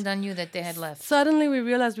realize. it dawned on you that they had left. Suddenly, we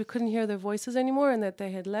realized we couldn't hear their voices anymore and that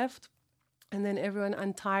they had left. And then everyone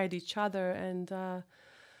untied each other. And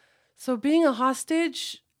so being a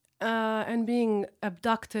hostage and being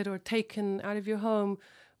abducted or taken out of your home,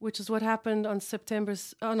 which is what happened on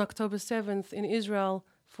October 7th in Israel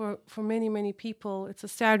for many, many people. It's a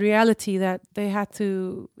sad reality that they had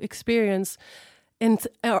to experience and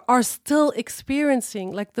are still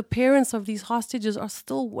experiencing. Like the parents of these hostages are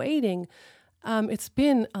still waiting. It's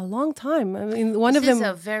been a long time. I mean, This is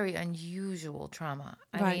a very unusual trauma.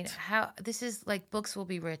 I mean, this is like books will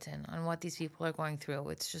be written on what these people are going through.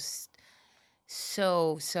 It's just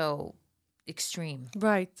so extreme.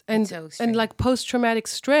 Right. And like post-traumatic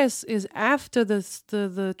stress is after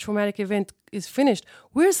the traumatic event is finished.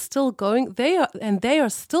 We're still going. They are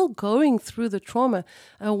still going through the trauma.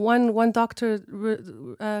 One doctor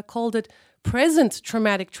called it present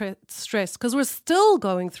traumatic stress because we're still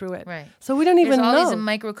going through it. Right. So we don't even know. There's all these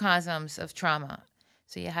microcosms of trauma.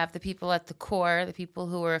 So you have the people at the core, the people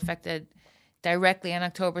who were affected directly on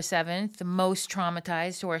October 7th, the most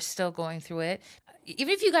traumatized who are still going through it.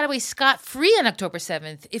 Even if you got away scot-free on October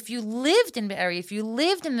 7th, if you lived in the area, if you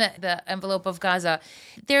lived in the envelope of Gaza,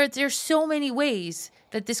 there's so many ways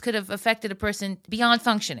that this could have affected a person beyond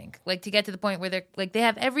functioning, like to get to the point where they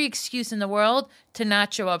have every excuse in the world to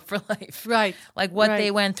not show up for life. Right. Like what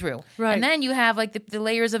they went through. Right. And then you have like the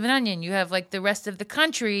layers of an onion. You have like the rest of the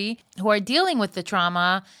country who are dealing with the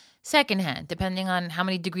trauma secondhand, depending on how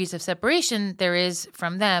many degrees of separation there is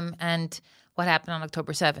from them and what happened on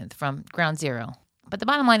October 7th from ground zero. But the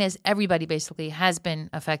bottom line is everybody basically has been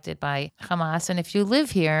affected by Hamas. And if you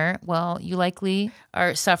live here, well, you likely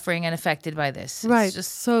are suffering and affected by this. Right.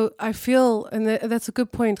 So I feel, and that's a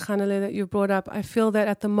good point, Hanale, that you brought up. I feel that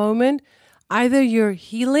at the moment, either you're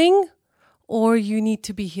healing or you need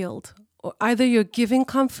to be healed. Or either you're giving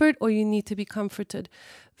comfort or you need to be comforted.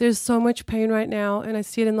 There's so much pain right now. And I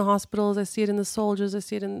see it in the hospitals. I see it in the soldiers. I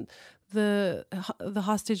see it in the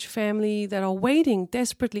hostage family that are waiting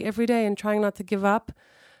desperately every day and trying not to give up.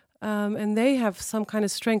 And they have some kind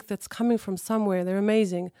of strength that's coming from somewhere. They're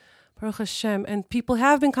amazing. Baruch Hashem. And people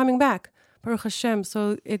have been coming back. Baruch Hashem.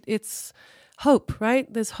 So it's hope,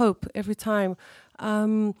 right? There's hope every time.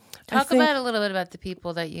 Talk about a little bit about the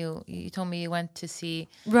people that you told me you went to see,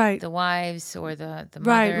 right? The wives or the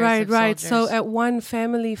mothers right. of soldiers. So at One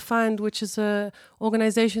Family Fund, which is a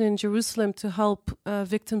organization in Jerusalem to help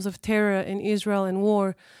victims of terror in Israel and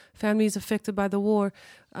war, families affected by the war,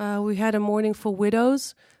 we had a mourning for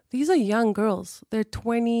widows. These are young girls. They're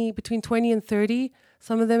between 20 and 30.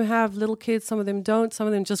 Some of them have little kids. Some of them don't. Some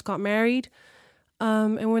of them just got married.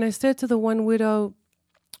 And when I said to the one widow,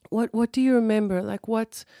 What do you remember? Like,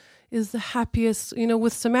 what is the happiest?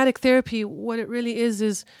 With somatic therapy, what it really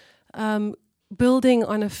is building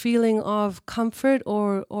on a feeling of comfort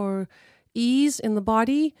or ease in the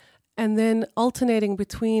body, and then alternating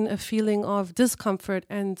between a feeling of discomfort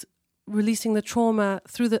and releasing the trauma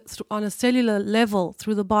on a cellular level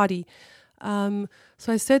through the body. So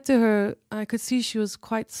I said to her, I could see she was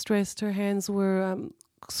quite stressed. Her hands were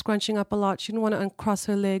scrunching up a lot. She didn't want to uncross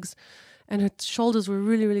her legs. And her shoulders were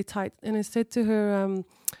really, really tight. And I said to her,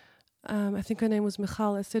 I think her name was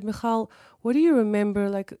Michal. I said, Michal, what do you remember,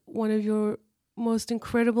 like one of your most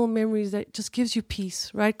incredible memories that just gives you peace,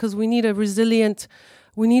 right? Because we need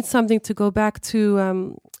we need something to go back to,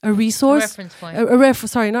 a resource. A reference point.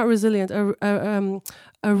 Sorry, not resilient.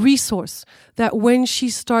 a resource that when she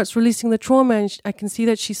starts releasing the trauma and I can see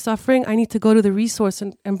that she's suffering, I need to go to the resource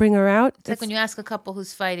and bring her out. It's like when you ask a couple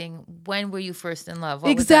who's fighting, when were you first in love?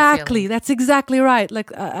 Exactly. That's exactly right.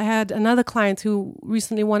 Like I had another client who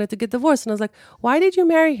recently wanted to get divorced and I was like, why did you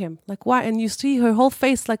marry him? Like why? And you see her whole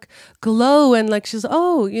face like glow and like she's,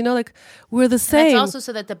 like we're the same. And it's also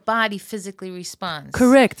so that the body physically responds.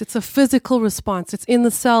 Correct. It's a physical response. It's in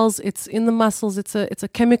the cells. It's in the muscles. It's a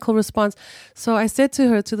chemical response. So I said to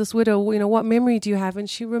her, to this widow, what memory do you have? And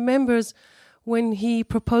she remembers when he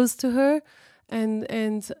proposed to her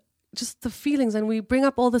and just the feelings. And we bring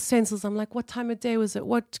up all the senses. I'm like, what time of day was it?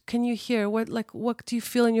 What can you hear? What do you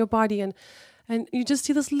feel in your body? And you just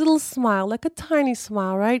see this little smile, like a tiny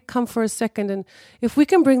smile, right? Come for a second. And if we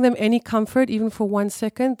can bring them any comfort, even for 1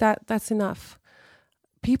 second, that's enough.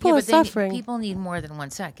 People are suffering. People need more than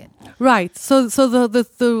 1 second. Right. So the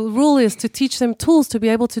rule is to teach them tools to be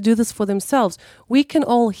able to do this for themselves. We can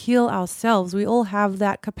all heal ourselves. We all have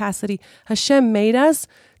that capacity. Hashem made us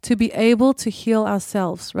to be able to heal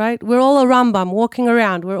ourselves, right? We're all a Rambam walking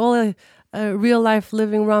around. We're all a real life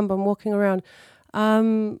living Rambam walking around.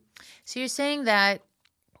 So you're saying that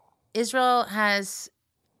Israel has...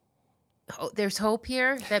 there's hope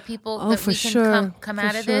here that people can come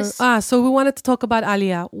out of this. So we wanted to talk about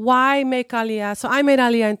Aliyah. Why make Aliyah? So I made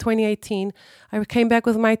Aliyah in 2018. I came back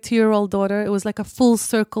with my 2-year-old daughter. It was like a full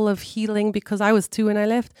circle of healing because I was 2 when I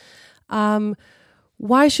left.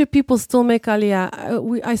 Why should people still make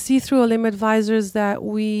Aliyah? I see through Olim Advisors that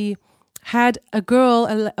we had a girl,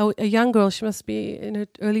 a young girl, she must be in her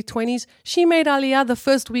early 20s. She made Aliyah the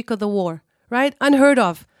first week of the war, right? Unheard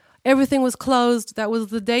of. Everything was closed. That was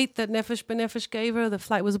the date that Nefesh B'Nefesh gave her. The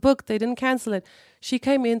flight was booked. They didn't cancel it. She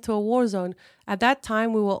came into a war zone. At that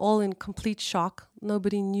time, we were all in complete shock.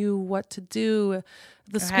 Nobody knew what to do.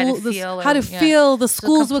 How to feel. The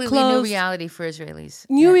schools were closed. New reality for Israelis.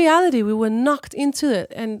 New reality. We were knocked into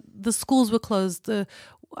it, and the schools were closed.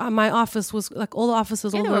 My office was like all the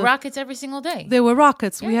offices. Yeah, there were rockets every single day. There were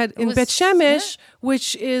rockets. We had in Bet Shemesh,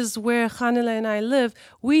 which is where Hanela and I live.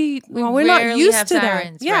 We're not used to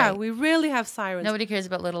sirens, that. Yeah, right. we rarely have sirens. Nobody cares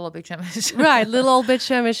about little old Bet Shemesh. Right, little old Bet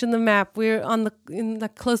Shemesh in the map. We're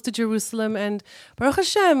close to Jerusalem, and Baruch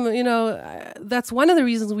Hashem. That's one of the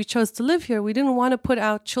reasons we chose to live here. We didn't want to put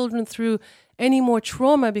our children through any more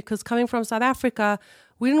trauma because coming from South Africa,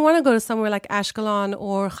 we didn't want to go to somewhere like Ashkelon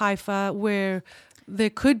or Haifa where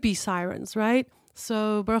there could be sirens, right?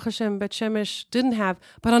 So Baruch Hashem, Bet Shemesh didn't have.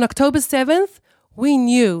 But on October 7th, we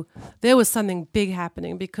knew there was something big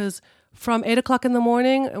happening because from 8 o'clock in the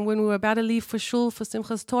morning and when we were about to leave for Shul for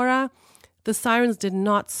Simchas Torah, the sirens did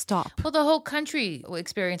not stop. Well, the whole country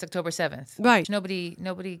experienced October 7th. Right.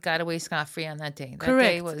 Nobody got away scot-free on that day.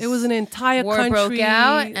 Correct. It was an entire country. War broke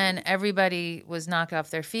out and everybody was knocked off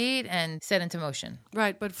their feet and set into motion.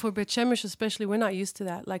 Right. But for Bet Shemesh especially, we're not used to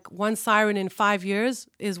that. Like 1 siren in 5 years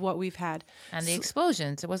is what we've had. And the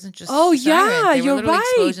explosions. It wasn't just sirens. Yeah, you're literally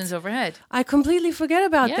right. explosions overhead. I completely forget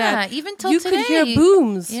about that. Yeah, even till today. You could hear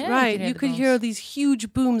booms, right? You could hear these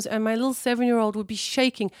huge booms and my little 7-year-old would be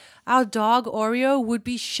shaking. Our dog, Oreo, would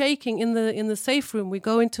be shaking in the safe room. We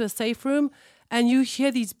go into a safe room and you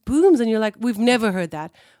hear these booms and you're like, we've never heard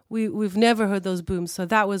that. We've never heard those booms. So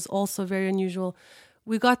that was also very unusual.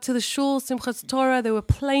 We got to the shul, Simchas Torah. There were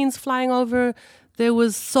planes flying over. There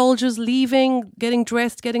was soldiers leaving, getting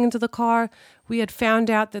dressed, getting into the car. We had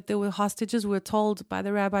found out that there were hostages. We were told by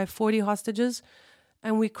the rabbi 40 hostages.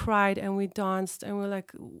 And we cried and we danced. And we're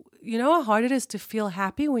like, you know how hard it is to feel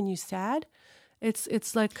happy when you're sad?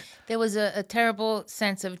 It's like... There was a terrible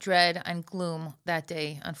sense of dread and gloom that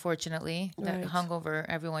day, unfortunately, that hung over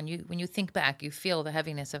everyone. When you think back, you feel the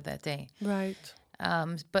heaviness of that day. Right.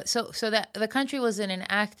 But so that the country was in an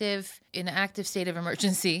active state of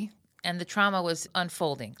emergency, and the trauma was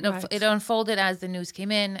unfolding. Right. It unfolded as the news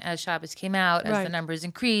came in, as Shabbos came out, as the numbers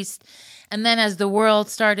increased, and then as the world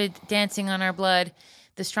started dancing on our blood.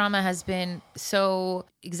 This trauma has been so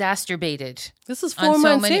exacerbated. This is 4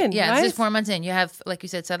 months in, Yeah, right? This is 4 months in. You have, like you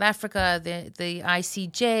said, South Africa, the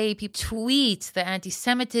ICJ, people tweet, the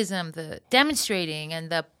anti-Semitism, the demonstrating, and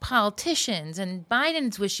the politicians, and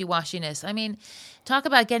Biden's wishy-washiness. I mean, talk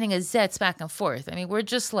about getting a zets back and forth. I mean, we're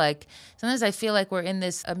just like, sometimes I feel like we're in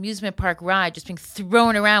this amusement park ride just being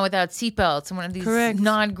thrown around without seatbelts in one of these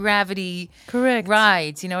non-gravity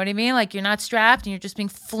rides. You know what I mean? Like you're not strapped and you're just being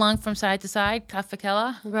flung from side to side.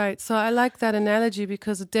 Kafakela. Right. So I like that analogy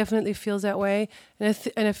because it definitely feels that way.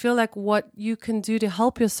 And I feel like what you can do to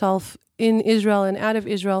help yourself in Israel and out of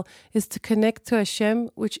Israel is to connect to Hashem,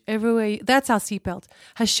 whichever way. That's our seatbelt.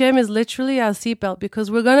 Hashem is literally our seatbelt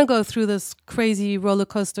because we're going to go through this crazy roller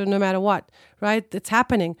coaster no matter what, right? It's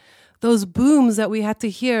happening. those booms that we had to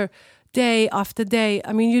hear day after day.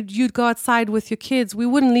 I mean, you'd go outside with your kids. We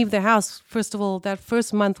wouldn't leave the house. First of all, that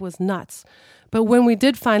first month was nuts. But when we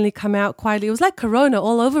did finally come out quietly, it was like Corona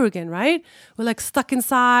all over again, right? We're like stuck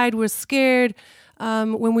inside. We're scared.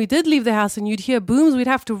 When we did leave the house and you'd hear booms, we'd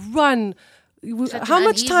have to run. How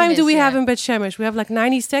much time do we have in Bet Shemesh? We have like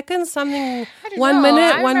 90 seconds, something, 1 minute,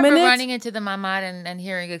 I 1 remember minute. running into the mamad and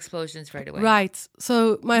hearing explosions right away. Right.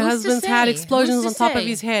 So my Who's to husband's say? had explosions Who's on to top of say?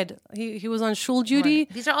 his head. He was on shul duty.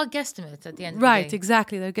 These are all guesstimates at the end of Right, the day.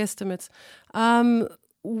 exactly. They're guesstimates.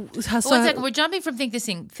 One second, we're jumping from thing to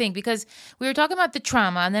thing because we were talking about the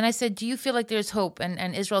trauma, and then I said, do you feel like there's hope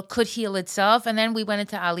and Israel could heal itself? And then we went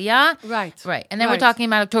into Aliyah. Right. And then we're talking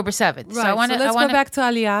about October 7th. Right. So let's go back to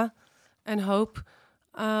Aliyah and hope.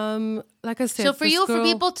 Like I said, so for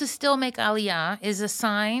people to still make Aliyah is a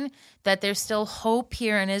sign that there's still hope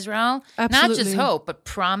here in Israel. Absolutely. Not just hope, but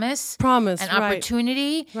promise and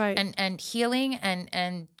opportunity and healing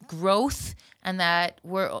and growth. And that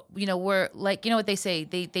we're like, what they say,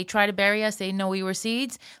 they try to bury us. They know we were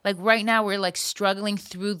seeds. Like right now we're like struggling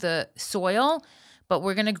through the soil, but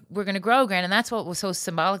we're gonna grow again. And that's what was so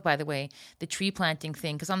symbolic, by the way, the tree planting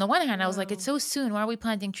thing. Because on the one hand, I was like, it's so soon. Why are we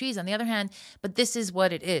planting trees? On the other hand, but this is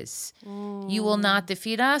what it is. You will not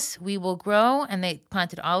defeat us. We will grow. And they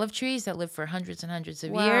planted olive trees that live for hundreds and hundreds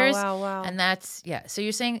of years. Wow. And that's, So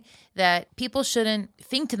you're saying that people shouldn't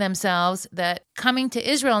think to themselves that coming to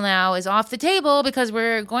Israel now is off the table because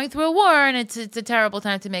we're going through a war and it's a terrible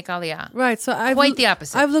time to make Aliyah. Right. So quite the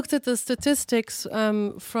opposite. I've looked at the statistics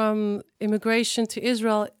from immigration to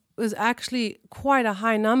Israel. It was actually quite a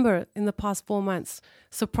high number in the past 4 months.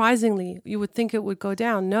 Surprisingly, you would think it would go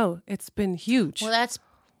down. No, it's been huge. Well, that's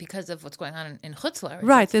because of what's going on in Chutz La'aretz.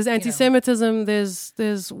 Right, there's anti-Semitism,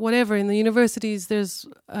 there's whatever in the universities, there's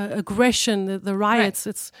aggression, the riots. Right.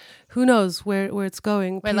 It's who knows where it's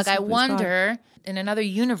going. Right, like I wonder in another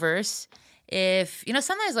universe if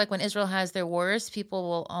sometimes like when Israel has their wars, people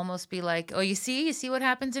will almost be like, oh, you see what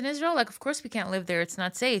happens in Israel? Like, of course we can't live there, it's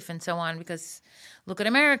not safe and so on, because look at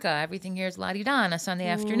America, everything here is la-di-da on a Sunday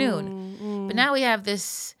afternoon. But now we have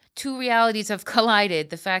this. Two realities have collided.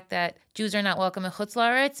 The fact that Jews are not welcome in Chutz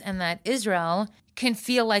La'aretz and that Israel can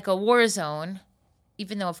feel like a war zone,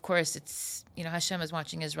 even though, of course, it's, Hashem is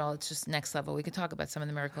watching Israel. It's just next level. We could talk about some of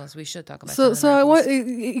the miracles. We should talk about some of the miracles.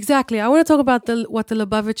 I want to talk about what the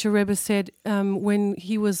Lubavitcher Rebbe said when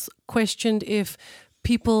he was questioned if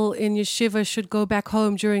people in yeshiva should go back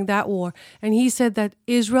home during that war. And he said that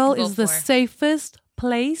Israel is the safest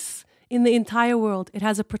place in the entire world. It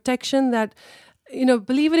has a protection that...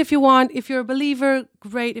 believe it if you want. If you're a believer,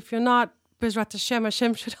 great. If you're not, Bezrat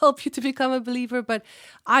Hashem should help you to become a believer. But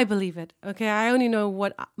I believe it, okay? I only know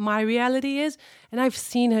what my reality is. And I've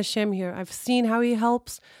seen Hashem here. I've seen how he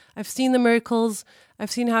helps. I've seen the miracles.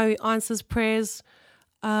 I've seen how he answers prayers.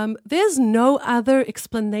 There's no other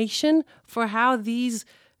explanation for how these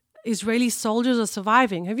Israeli soldiers are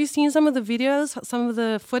surviving. Have you seen some of the videos, some of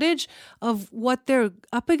the footage of what they're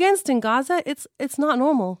up against in Gaza? It's not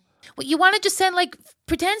normal. Well, you want to just send like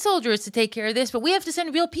pretend soldiers to take care of this, but we have to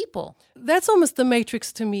send real people. That's almost the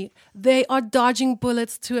Matrix to me. They are dodging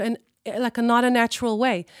bullets to not a natural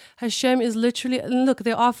way. Hashem is literally, look,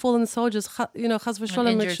 they are fallen soldiers. Chas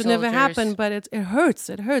v'sholem, it should never happen, but it hurts.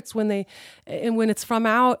 It hurts when it's from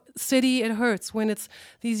our city. It hurts when it's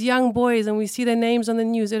these young boys and we see their names on the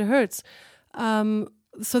news. It hurts.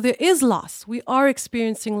 So there is loss. We are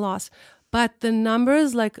experiencing loss, but the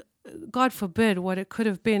numbers, like, God forbid what it could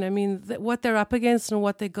have been. I mean, what they're up against and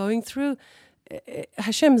what they're going through,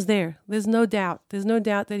 Hashem's there. There's no doubt. There's no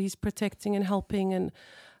doubt that he's protecting and helping. And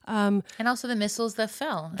also the missiles that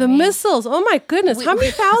fell. Missiles. Oh, my goodness. How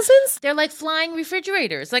many thousands? They're like flying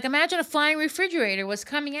refrigerators. Like imagine a flying refrigerator was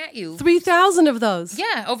coming at you. 3,000 of those.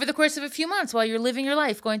 Yeah, over the course of a few months while you're living your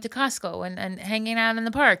life, going to Costco and hanging out in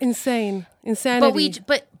the park. Insane. Insanity.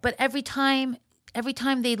 But every time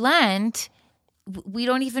they land... we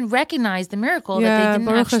don't even recognize the miracle that they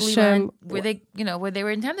didn't actually land where they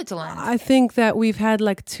were intended to land. I think that we've had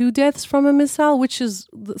like 2 deaths from a missile, which is,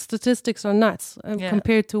 the statistics are nuts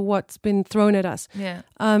compared to what's been thrown at us. Yeah.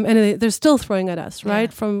 And they're still throwing at us, right?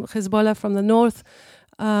 Yeah. From Hezbollah, from the north.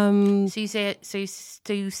 So you say it. So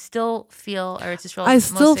you still feel, or it's Israel? I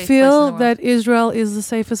still feel that Israel is the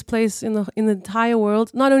safest place in the entire world.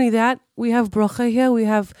 Not only that, we have bracha here.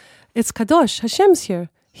 It's kadosh. Hashem's here.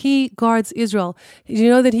 He guards Israel. You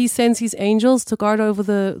know that he sends his angels to guard over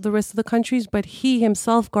the rest of the countries, but he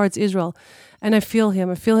himself guards Israel. And I feel him.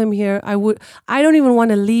 I feel him here. I don't even want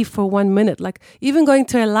to leave for 1 minute. Like even going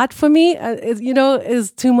to Eilat for me, is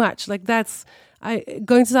too much. Like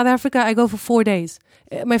Going to South Africa, I go for 4 days.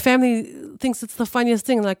 My family thinks it's the funniest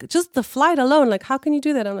thing. Like, just the flight alone. Like, how can you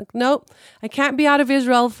do that? I'm like, no, I can't be out of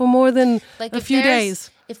Israel for more than a few days.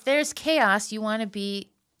 If there's chaos, you want to be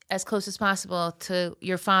as close as possible to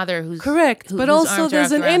your father who's correct. But also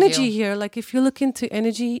there's an energy you. here. Like, if you look into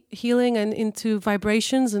energy healing and into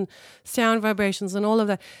vibrations and sound vibrations and all of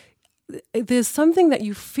that, there's something that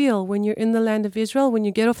you feel when you're in the land of Israel, when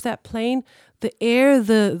you get off that plane. The air,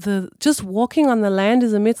 the just walking on the land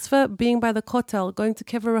is a mitzvah. Being by the kotel, going to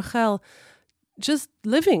Kever Rachel, just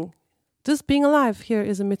living, just being alive here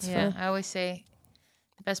is a mitzvah. Yeah, I always say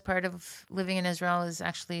the best part of living in Israel is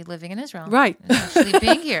actually living in Israel. Right. Actually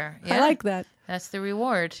being here. Yeah. I like that. That's the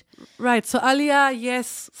reward. Right. So Aliyah,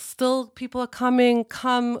 yes, still people are coming.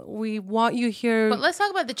 Come, we want you here. But let's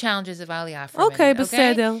talk about the challenges of Aliyah for a okay, minute.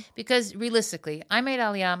 Okay, beseder. Because realistically, I made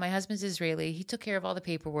Aliyah. My husband's Israeli. He took care of all the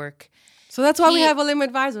paperwork. So that's why we have Olim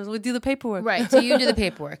advisors. We do the paperwork. Right. So you do the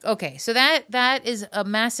paperwork. Okay. So that is a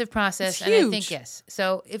massive process. It's huge. And I think, yes.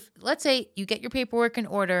 So if, let's say you get your paperwork in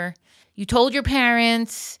order, you told your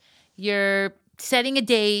parents, you're setting a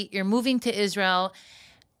date, you're moving to Israel.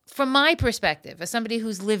 From my perspective, as somebody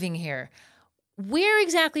who's living here, where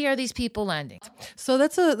exactly are these people landing? So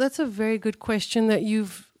that's a very good question that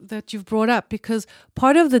you've brought up, because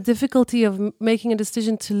part of the difficulty of making a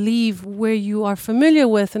decision to leave where you are familiar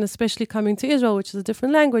with, and especially coming to Israel, which is a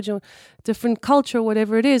different language or different culture,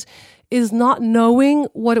 whatever it is not knowing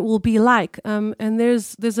what it will be like. And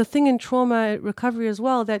there's a thing in trauma recovery as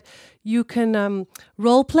well that you can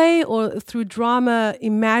role play or through drama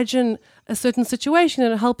imagine a certain situation,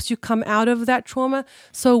 and it helps you come out of that trauma.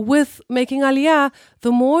 So with making Aliyah,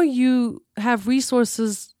 the more you have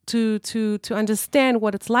resources to understand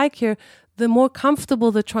what it's like here, the more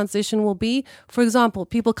comfortable the transition will be. For example,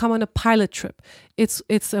 people come on a pilot trip. It's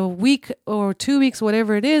a week or 2 weeks,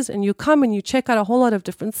 whatever it is, and you come and you check out a whole lot of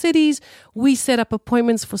different cities. We set up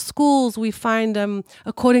appointments for schools. We find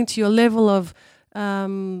according to your level of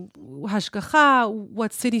hashgacha,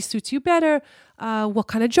 what city suits you better, what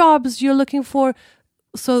kind of jobs you're looking for.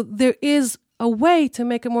 So there is a way to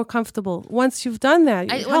make it more comfortable. Once you've done that,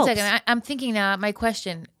 it helps. One second. I'm thinking now, my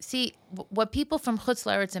question. See, what people from Chutz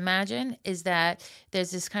La'aretz imagine is that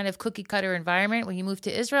there's this kind of cookie cutter environment when you move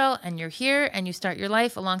to Israel and you're here and you start your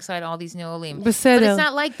life alongside all these new Olim. But it's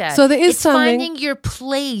not like that. So there is it's finding your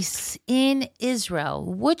place in Israel.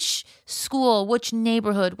 Which school, which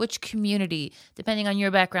neighborhood, which community, depending on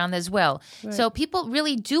your background as well. Right. So people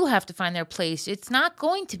really do have to find their place. It's not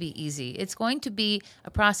going to be easy. It's going to be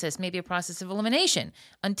a process, maybe a process of elimination,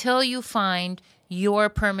 until you find your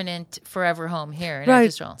permanent forever home here in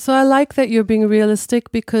Israel. So I like that you're being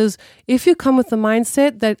realistic, because if you come with the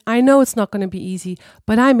mindset that I know it's not going to be easy,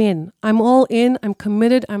 but I'm in, I'm all in, I'm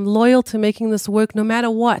committed, I'm loyal to making this work no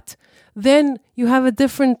matter what, then you have a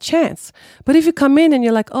different chance. But if you come in and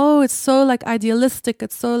you're like, oh, it's so like idealistic,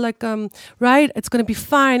 it's so like, right, it's going to be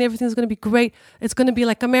fine, everything's going to be great, it's going to be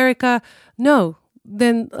like America. No,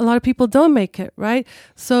 then a lot of people don't make it, right?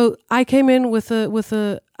 So I came in with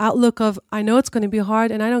a outlook of, I know it's going to be hard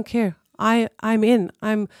and I don't care. I'm in.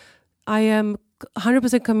 I am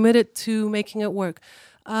 100% committed to making it work.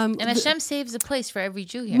 And Hashem saves a place for every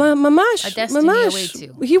Jew here. Mamash, a destiny awaits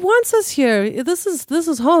you. He wants us here. This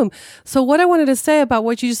is home. So what I wanted to say about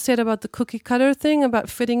what you just said about the cookie cutter thing, about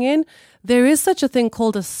fitting in, there is such a thing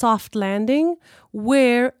called a soft landing,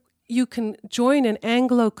 where you can join an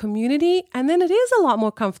Anglo community, and then it is a lot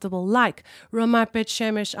more comfortable, like Ramat Bet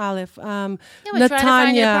Shemesh Aleph, Try to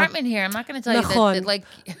find an apartment here. I'm not going to tell you that like...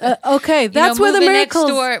 okay, that's where the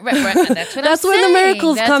miracles... Right, that's what that's where the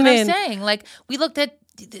miracles come in. That's what I'm saying. Like, we looked at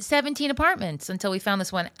 17 apartments until we found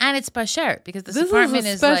this one, and it's Felsher, because this apartment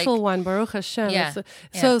is a special one, Baruch Hashem. Yeah.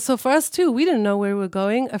 So for us too, we didn't know where we were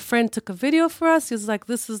going. A friend took a video for us. He was like,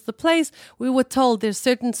 this is the place. We were told there's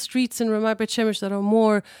certain streets in Ramat Bet Shemesh that are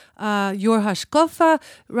more your hashkofa,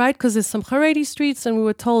 right? Because there's some Haredi streets, and we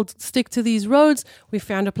were told stick to these roads. We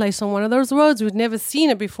found a place on one of those roads. We'd never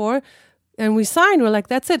seen it before, and we signed. We're like,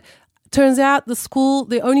 that's it. Turns out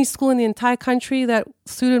the only school in the entire country that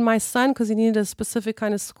suited my son, because he needed a specific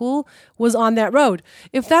kind of school, was on that road.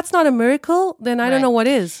 If that's not a miracle, then I don't know what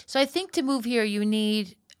is. So I think to move here, you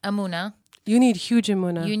need emunah. You need huge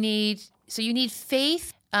emunah. You need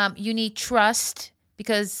faith. You need trust,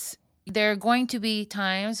 because there are going to be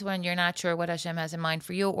times when you're not sure what Hashem has in mind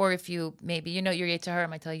for you, or if you maybe your Yetzer Hara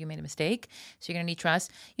might tell you made a mistake. So you're going to need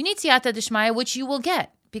trust. You need siyata d'shmaya, which you will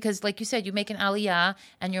get. Because, like you said, you make an aliyah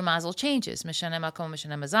and your mazel changes. Mishana makom,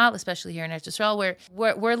 mishana mazal, especially here in Eretz Yisrael,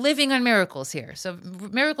 where we're living on miracles here. So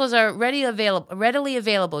miracles are readily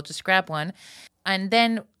available. Just grab one. And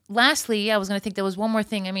then lastly, I was going to think there was one more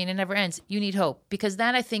thing. I mean, it never ends. You need hope, because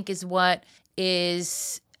that, I think, is what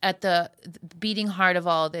is at the beating heart of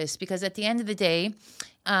all this. Because at the end of the day,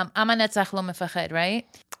 Ama netzach lo mefached, right?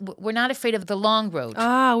 We're not afraid of the long road.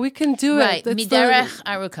 We can do it. Right. Miderech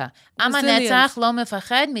aruka. Ama netzach lo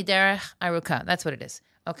mefached miderech aruka. That's what it is.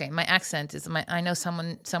 Okay, my accent is I know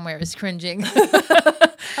someone somewhere is cringing.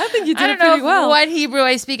 I think you did it pretty well. I don't know what Hebrew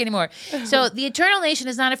I speak anymore. So the eternal nation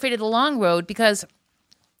is not afraid of the long road because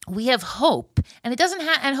we have hope. And it doesn't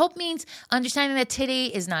and hope means understanding that today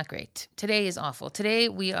is not great. Today is awful. Today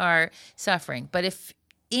we are suffering. But if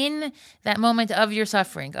in that moment of your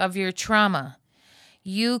suffering, of your trauma,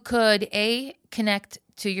 you could connect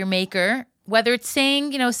to your maker, whether it's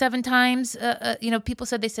saying, 7 times, people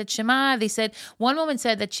said they said Shema. They said, one woman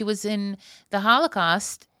said that she was in the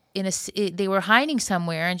Holocaust, they were hiding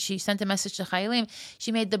somewhere, and she sent a message to Chayalim.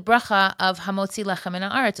 She made the bracha of Hamotzi Lechem Min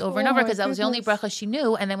Haaretz over and over, because that was the only bracha she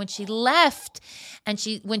knew. And then when she left, and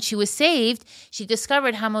when she was saved, she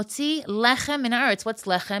discovered Hamotzi Lechem Min Haaretz. What's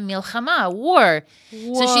Lechem? Milchama, war.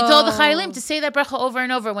 Whoa. So she told the Chayalim to say that bracha over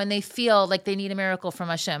and over when they feel like they need a miracle from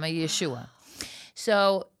Hashem, a Yeshua.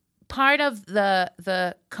 So part of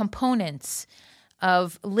the components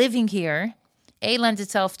of living here, lends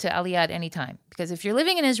itself to Aliyah at any time. Because if you're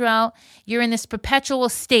living in Israel, you're in this perpetual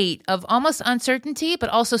state of almost uncertainty, but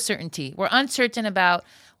also certainty. We're uncertain about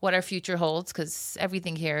what our future holds, because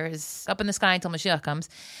everything here is up in the sky until Mashiach comes.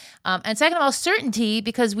 And second of all, certainty,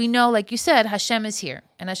 because we know, like you said, Hashem is here.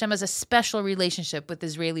 And Hashem has a special relationship with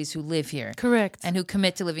Israelis who live here. Correct. And who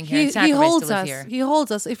commit to living here and sacrifice to live here. He holds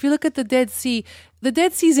us. If you look at the Dead Sea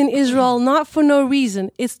is in Israel not for no reason.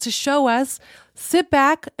 It's to show us, sit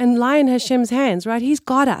back and lie in Hashem's hands, right? He's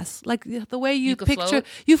got us. Like the way you picture, float.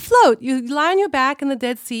 You float. You lie on your back in the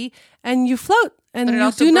Dead Sea and you float. And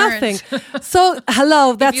you do nothing. So,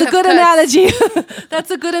 hello, that's a good analogy.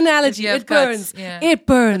 That's a good analogy. It burns. Yeah. It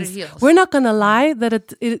burns. But it heals. We're not going to lie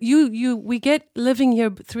that we get living here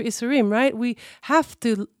through Isurim, right? We have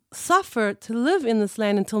to suffer to live in this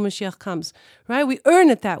land until Mashiach comes, right? We earn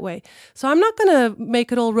it that way. So I'm not going to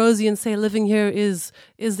make it all rosy and say living here is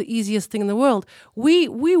the easiest thing in the world. We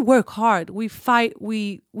work hard. We fight.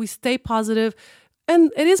 We stay positive.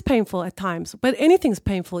 And it is painful at times, but anything's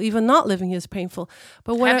painful. Even not living here is painful.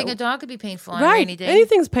 But having a dog could be painful on a rainy day.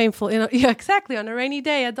 Anything's painful. Yeah, exactly. On a rainy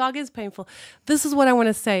day, a dog is painful. This is what I want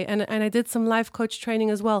to say, and I did some life coach training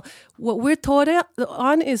as well. What we're taught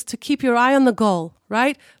on is to keep your eye on the goal,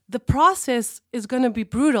 right? The process is going to be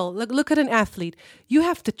brutal. Look at an athlete. You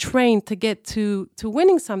have to train to get to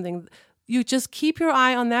winning something. You just keep your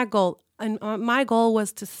eye on that goal. And my goal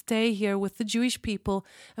was to stay here with the Jewish people.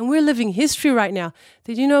 And we're living history right now.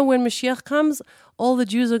 Did you know when Mashiach comes, all the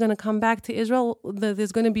Jews are going to come back to Israel?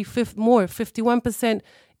 There's going to be 51%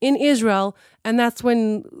 in Israel. And that's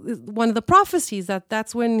when one of the prophecies,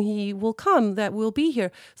 that's when he will come, that we'll be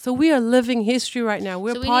here. So we are living history right now.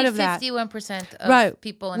 We're part of that. 51% of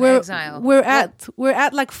people in exile. We're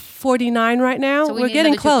at like 49 right now. So we're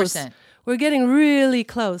getting close. 2%. We're getting really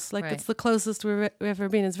close. It's the closest we've ever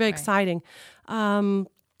been. It's very exciting.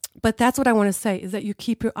 But that's what I want to say, is that you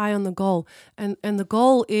keep your eye on the goal. And the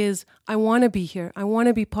goal is, I want to be here. I want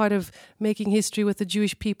to be part of making history with the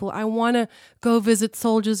Jewish people. I want to go visit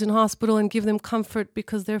soldiers in hospital and give them comfort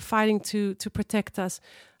because they're fighting to protect us.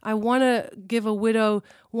 I want to give a widow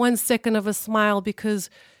 1 second of a smile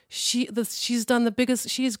because she's done the biggest,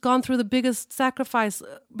 she's gone through the biggest sacrifice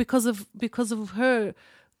because of her,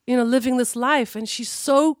 living this life. And she's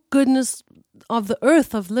so goodness of the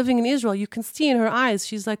earth, of living in Israel. You can see in her eyes,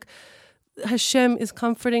 she's like, Hashem is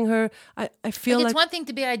comforting her. I feel like it's one thing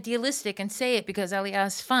to be idealistic and say it because Aliyah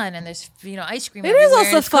is fun and there's ice cream. It is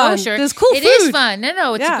also fun. Kosher. There's cool food. It is fun.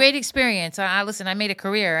 No, it's a great experience. Listen, I made a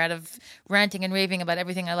career out of ranting and raving about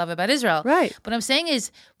everything I love about Israel. Right. What I'm saying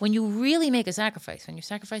is, when you really make a sacrifice, when you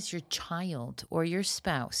sacrifice your child or your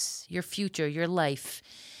spouse, your future, your life,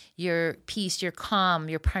 your peace, your calm,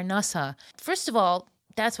 your parnasa, first of all,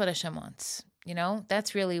 that's what Hashem wants.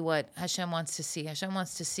 That's really what Hashem wants to see. Hashem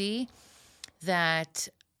wants to see that,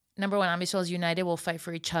 number one, Am Yisrael is united. We'll fight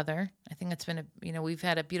for each other. I think it's been we've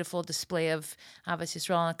had a beautiful display of Ahavas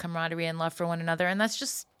Yisrael and camaraderie and love for one another. And that's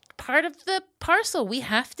just part of the parcel. We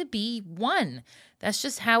have to be one. That's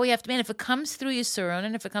just how we have to be. And if it comes through Yisuron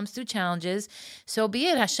and if it comes through challenges, so be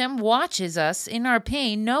it. Hashem watches us in our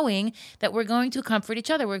pain, knowing that we're going to comfort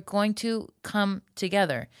each other. We're going to come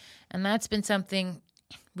together. And that's been something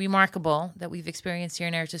remarkable that we've experienced here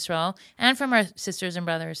in Eretz Yisrael and from our sisters and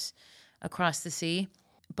brothers across the sea.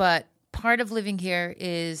 But part of living here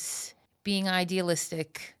is being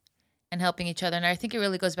idealistic and helping each other. And I think it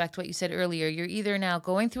really goes back to what you said earlier. You're either now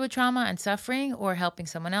going through a trauma and suffering or helping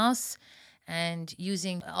someone else and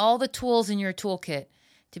using all the tools in your toolkit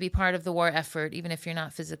to be part of the war effort, even if you're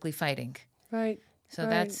not physically fighting. Right. So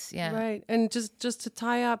that's, yeah. Right. And just to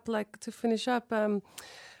tie up, like to finish up,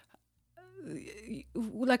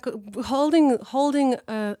 like holding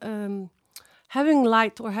having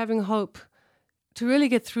light or having hope to really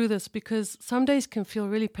get through this, because some days can feel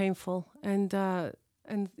really painful. And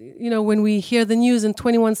when we hear the news and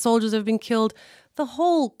 21 soldiers have been killed, the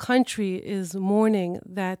whole country is mourning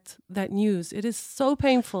that news. It is so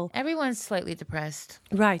painful. Everyone's slightly depressed.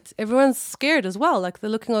 Right. Everyone's scared as well. Like they're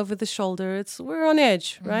looking over the shoulder. We're on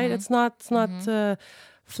edge, right? It's not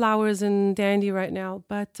flowers and dandy right now.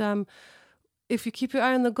 But if you keep your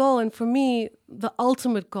eye on the goal, and for me, the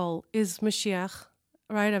ultimate goal is Mashiach,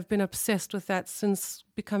 right? I've been obsessed with that since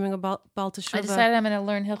becoming a Baal Teshuvah. I decided I'm going to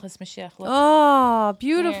learn Hilchas Mashiach. Look. Oh,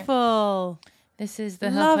 beautiful. Here. This is the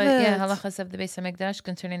halachas of the Beis HaMikdash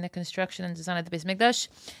concerning the construction and design of the Beis HaMikdash,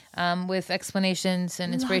 with explanations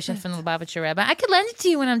and inspiration from the Lubavitcher Rebbe. I could lend it to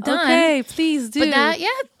you when I'm done. Okay, please do. But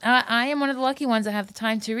I am one of the lucky ones that have the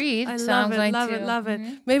time to read. I so love I'm it, love it.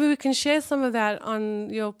 Maybe we can share some of that on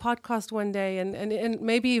your podcast one day, and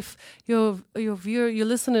maybe if your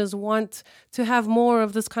listeners want to have more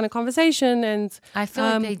of this kind of conversation, and I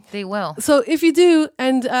feel like they will. So if you do,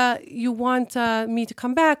 and you want me to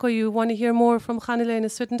come back, or you want to hear more from Hanile in a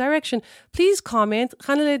certain direction, please comment.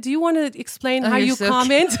 Hanile, do you want to explain how you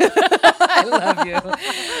comment? I love you.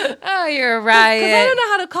 Oh, you're right. Because I don't know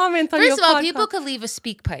how to comment on your podcast. First of all, people could leave a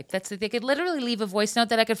speak pipe. They could literally leave a voice note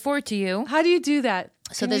that I could forward to you. How do you do that?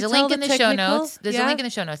 So there's a link in the show notes. There's a link in the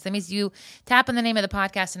show notes. That means you tap on the name of the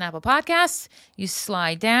podcast in Apple Podcasts, you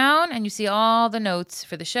slide down, and you see all the notes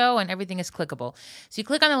for the show, and everything is clickable. So you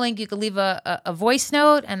click on the link, you could leave a voice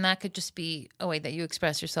note, and that could just be a way that you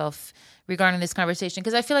express yourself regarding this conversation.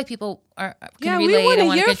 Because I feel like people can relate and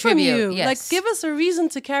want to contribute. From you. Yes. Like, give us a reason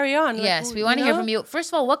to carry on. Yes, we want to hear from you. First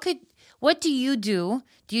of all, what do you do?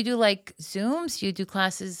 Do you do like Zooms? Do you do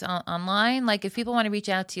classes online? Like if people want to reach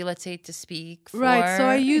out to you, let's say to speak for, right. So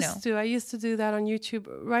I used to do that on YouTube.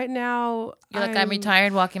 Right now, I'm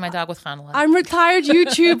retired walking my dog with Chanela. I'm retired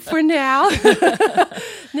YouTube for now.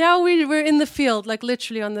 Now we're in the field, like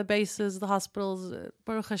literally on the bases, the hospitals,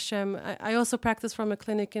 Baruch Hashem. I also practice from a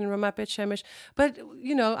clinic in Ramat Beit Shemesh. But,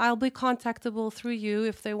 I'll be contactable through you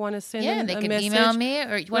if they want to send a message. Yeah, they can email me,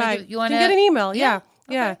 or you want to get an email. Yeah.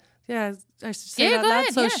 Okay. Yeah. Yeah, I should say that.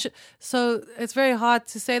 Go ahead, so it's very hard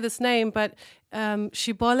to say this name, but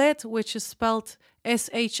Shibolet, which is spelled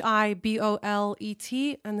Shibolet,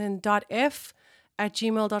 and then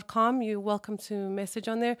 .f@gmail.com. You're welcome to message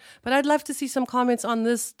on there. But I'd love to see some comments on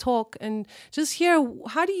this talk and just hear,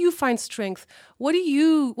 how do you find strength?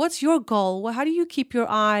 What's your goal? How do you keep your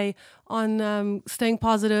eye on staying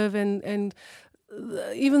positive? And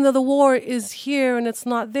even though the war is here and it's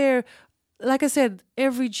not there, like I said,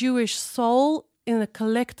 every Jewish soul in a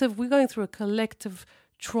collective, we're going through a collective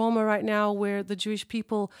trauma right now where the Jewish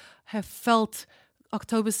people have felt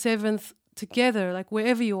October 7th together, like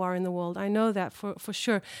wherever you are in the world. I know that for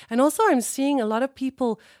sure. And also I'm seeing a lot of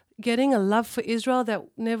people getting a love for Israel that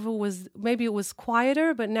never was, maybe it was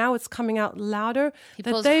quieter, but now it's coming out louder.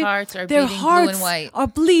 People's hearts are bleeding blue and white. Are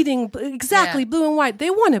bleeding, exactly, blue and white.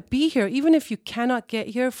 They want to be here, even if you cannot get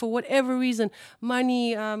here for whatever reason,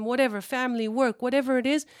 money, whatever, family, work, whatever it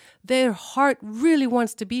is. Their heart really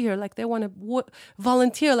wants to be here. Like they want to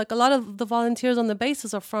volunteer. Like a lot of the volunteers on the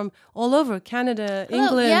bases are from all over Canada,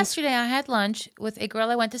 England. Yesterday I had lunch with a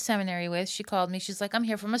girl I went to seminary with. She called me. She's like, I'm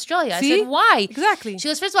here from Australia. See? I said, why? Exactly. She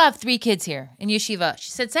goes, first of all, I have 3 kids here in yeshiva.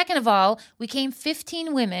 She said, second of all, we came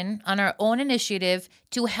 15 women on our own initiative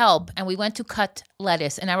to help, and we went to cut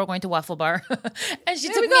lettuce, and now we're going to Waffle Bar. And she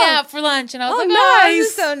took me out for lunch, and I was like, nice. This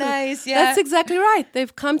is so nice. Yeah. That's exactly right.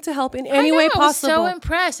 They've come to help in any way possible. I was so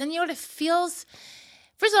impressed. And you know what it feels?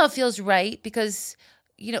 First of all, it feels right because,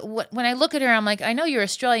 when I look at her, I'm like, I know you're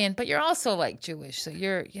Australian, but you're also like Jewish. So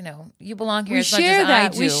you're, you belong here as much as I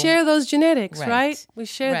do. We share those genetics, right? We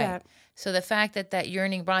share that. So the fact that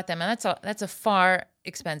yearning brought them, and that's a far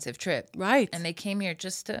expensive trip, right? And they came here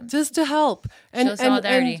just to help show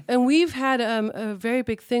solidarity. And we've had a very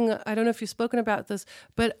big thing. I don't know if you've spoken about this,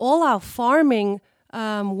 but all our farming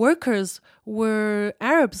workers were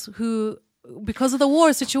Arabs who, because of the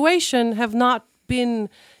war situation, have not been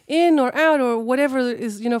in or out or whatever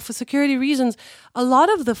is, for security reasons. A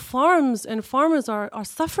lot of the farms and farmers are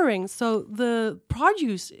suffering. So the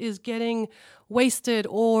produce is getting wasted,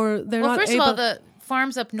 or they're not able. Well, first of all, the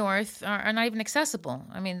farms up north are not even accessible.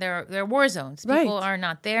 I mean, they're war zones. People are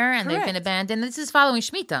not there, and they've been abandoned. This is following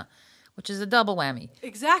Shemitah, which is a double whammy.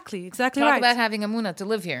 Exactly Talk right. about having emunah to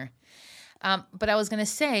live here. But I was going to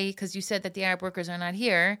say, because you said that the Arab workers are not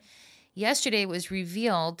here, yesterday it was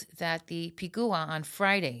revealed that the pigua on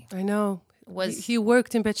Friday I know. was He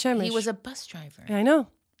worked in Bet Shemesh. he was a bus driver. I know.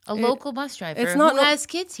 A local bus driver it's not who has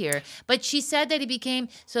kids here. But she said that he became...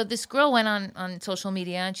 So this girl went on social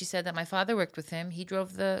media and she said that my father worked with him. He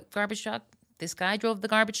drove the garbage truck. This guy drove the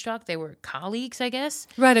garbage truck. They were colleagues, I guess.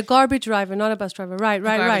 Right, a garbage driver, not a bus driver. Right.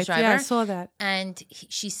 Driver. Yeah, I saw that. And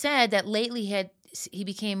she said that lately he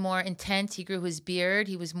became more intense. He grew his beard.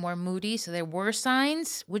 He was more moody. So there were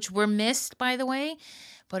signs, which were missed, by the way.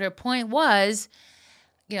 But her point was...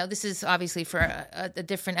 this is obviously for a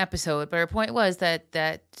different episode, but her point was that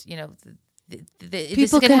this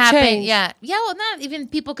can happen. Change. Yeah. Well, not even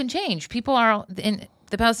people can change. People are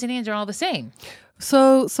the Palestinians are all the same.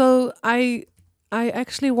 So I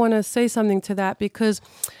actually want to say something to that because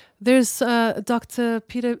there's Dr.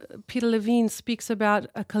 Peter Levine speaks about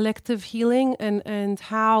a collective healing and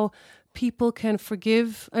how people can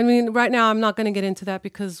forgive. I mean, right now I'm not going to get into that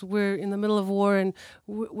because we're in the middle of war and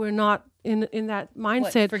we're not in that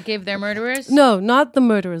mindset. Forgive their murderers? No, not the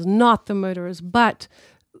murderers. But,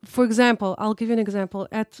 for example, I'll give you an example.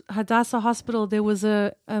 At Hadassah Hospital, there was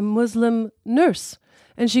a Muslim nurse.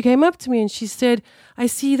 And she came up to me and she said, I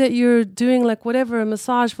see that you're doing like whatever, a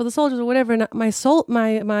massage for the soldiers or whatever. And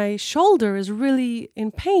my shoulder is really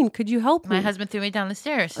in pain. Could you help me? My husband threw me down the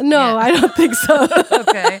stairs. No, I don't think so.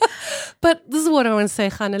 Okay. But this is what I want to say,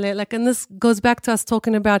 Hanale. Like, and this goes back to us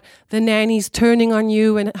talking about the nannies turning on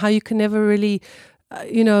you and how you can never really,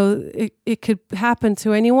 it could happen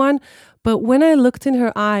to anyone. But when I looked in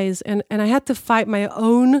her eyes and I had to fight my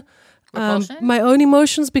own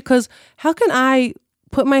emotions, because how can I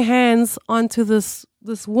put my hands onto this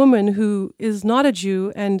woman who is not a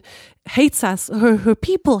Jew and hates us. Her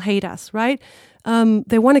people hate us, right?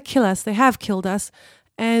 They want to kill us. They have killed us.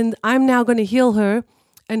 And I'm now going to heal her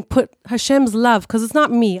and put Hashem's love, because it's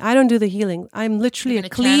not me. I don't do the healing. I'm literally a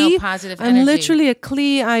kli. I'm literally a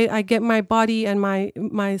kli. I get my body and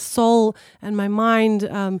my soul and my mind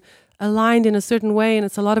aligned in a certain way, and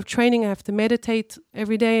it's a lot of training. I have to meditate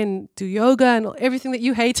every day and do yoga and everything that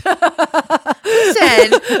you hate. You said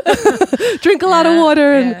drink a lot of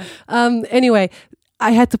water, and anyway,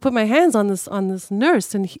 I had to put my hands on this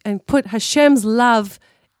nurse and put Hashem's love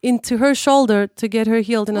into her shoulder to get her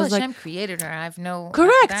healed. And I was Hashem like, created her. I have no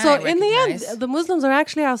correct. So in the end, the Muslims are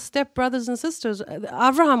actually our step brothers and sisters.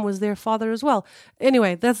 Abraham was their father as well.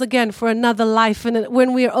 Anyway, that's again for another life and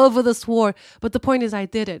when we are over this war. But the point is, I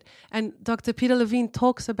did it. And Dr. Peter Levine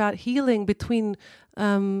talks about healing between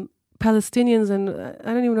Palestinians and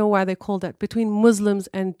I don't even know why they call that, between Muslims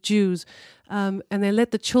and Jews. And they let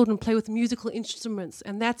the children play with musical instruments.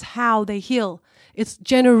 And that's how they heal. It's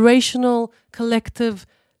generational, collective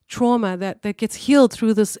trauma that gets healed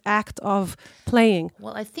through this act of playing.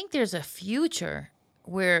 Well, I think there's a future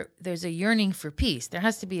where there's a yearning for peace. There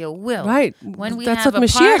has to be a will. Right. When we that's have what a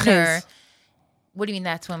Mashiach partner, is. What do you mean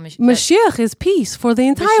that's when Mashiach is peace for the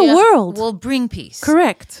entire Mashiach world. will bring peace.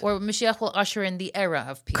 Correct. Or Mashiach will usher in the era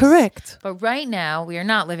of peace. Correct. But right now, we are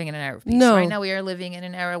not living in an era of peace. No. Right now, we are living in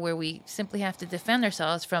an era where we simply have to defend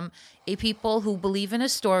ourselves from a people who believe in a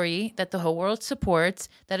story that the whole world supports,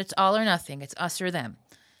 that it's all or nothing. It's us or them.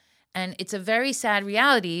 And it's a very sad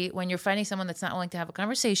reality when you're fighting someone that's not willing to have a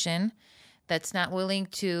conversation, that's not willing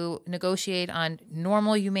to negotiate on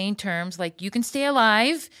normal, humane terms. Like, you can stay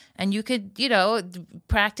alive and you could,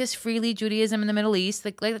 practice freely Judaism in the Middle East.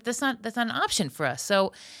 Like that's not an option for us.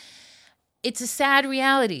 So it's a sad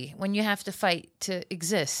reality when you have to fight to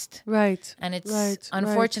exist. Right. And it's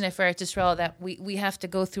unfortunate for Eretz Yisrael that we have to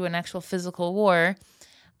go through an actual physical war,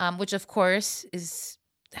 which of course is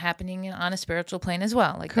happening on a spiritual plane as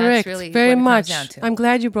well. Like, correct. That's really very what it much. comes down to. I'm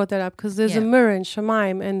glad you brought that up because there's a mirror in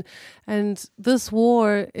Shemaim, and this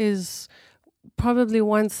war is probably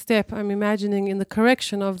one step, I'm imagining, in the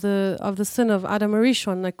correction of the sin of Adam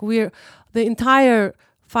Arishon. Like, we're the entire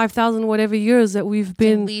 5,000 whatever years that we've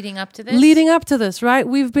been leading up to this, right?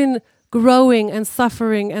 We've been growing and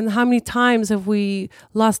suffering, and how many times have we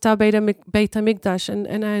lost our Beit HaMikdash,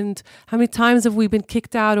 and how many times have we been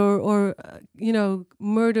kicked out or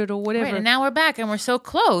murdered or whatever. Right, and now we're back and we're so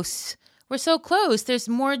close. We're so close. There's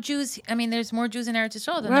more Jews. I mean, there's more Jews in Eretz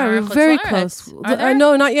Yisrael than Right, there are we're in very Chutz close. La'aretz.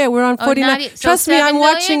 No, not yet. We're on 49. So Trust me, 7 I'm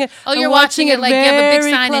million? watching it. Oh, you're I'm watching it like you have a big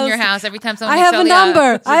very sign in your close. house every time someone I have a makes number.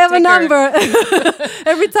 Aliyah. It's I have a sticker. number.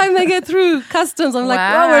 Every time they get through customs, I'm like,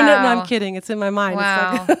 oh, we're not. No, I'm Wow. kidding. It's in my mind.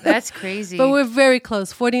 Wow, It's like that's crazy. But we're very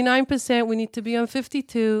close. 49%. We need to be on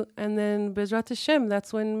 52. And then Bezrat Hashem,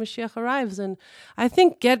 that's when Mashiach arrives. And I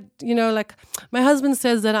think like my husband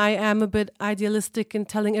says that I am a bit idealistic in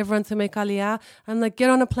telling everyone to make Aliyah. I'm like,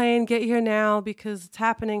 get on a plane, get here now because it's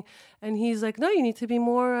happening. And he's like, no, you need to be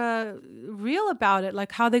more real about it.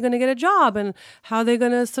 Like how they're going to get a job and how they're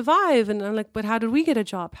going to survive. And I'm like, but how did we get a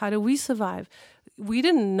job? How did we survive? We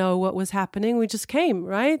didn't know what was happening. We just came,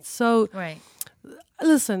 right? So right.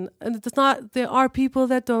 Listen, it's not. There are people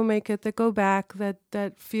that don't make it, that go back,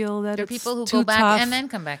 that feel that There are it's people who too go back tough. and then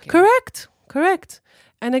come back here. Correct.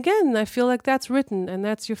 And again, I feel like that's written and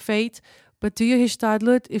that's your fate. But do your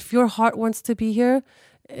hishtadlut. If your heart wants to be here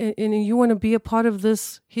and you want to be a part of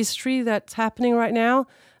this history that's happening right now,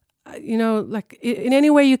 like in any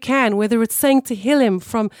way you can, whether it's saying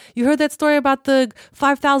Tehillim you heard that story about the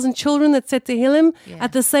 5,000 children that said Tehillim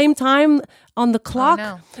at the same time on the clock.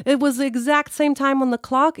 Oh, no. It was the exact same time on the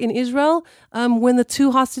clock in Israel when the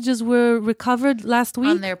 2 hostages were recovered last week.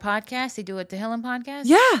 On their podcast, they do a Tehillim podcast?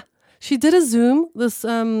 Yeah. She did a Zoom, this,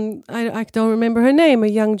 I don't remember her name, a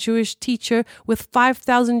young Jewish teacher with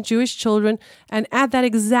 5,000 Jewish children. And at that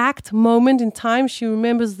exact moment in time, she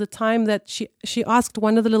remembers the time that she asked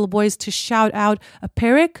one of the little boys to shout out a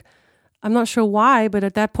perek. I'm not sure why, but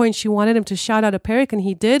at that point she wanted him to shout out a perek, and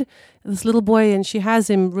he did. This little boy, and she has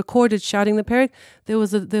him recorded shouting the perek. There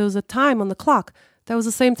was a time on the clock. That was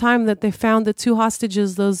the same time that they found the 2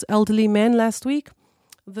 hostages, those elderly men last week.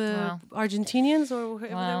 The Argentinians or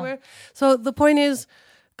whoever they were. So the point is,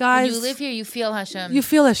 guys, when you live here, you feel Hashem. You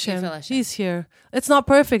feel Hashem. He's here. It's not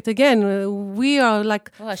perfect. Again, we are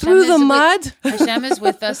like through the mud. Hashem is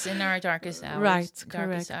with us in our darkest hours. Right.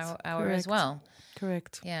 Darkest hour as well.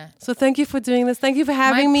 Correct. Yeah. So thank you for doing this. Thank you for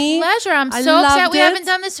having me. My pleasure. I'm so upset we haven't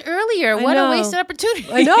done this earlier. What a wasted opportunity.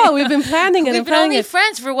 I know. We've been planning it. We've been only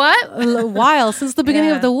friends for what? A while, since the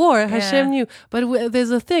beginning of the war. Hashem knew. But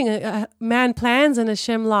there's a thing. A man plans and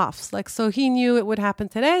Hashem laughs. Like, so he knew it would happen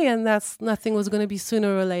today, and nothing was going to be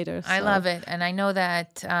sooner or later. So. I love it. And I know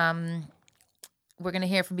that we're going to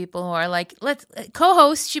hear from people who are like, let's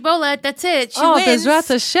co-host Shibolet. That's it. She wins. Bezrat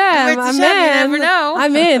Hashem. Amen. You never know.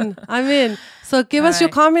 I'm in. So give us your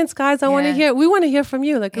comments, guys. I want to hear. We want to hear from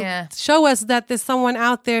you. Like, show us that there's someone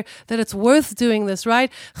out there that it's worth doing this, right?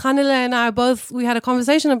 Hanila and I we had a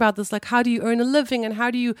conversation about this. Like, how do you earn a living, and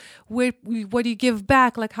what do you give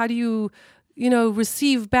back? Like, how do you,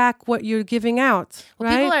 receive back what you're giving out,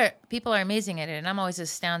 right? Well, people are amazing at it, and I'm always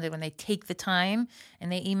astounded when they take the time and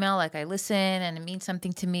they email. Like, I listen, and it means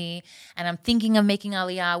something to me, and I'm thinking of making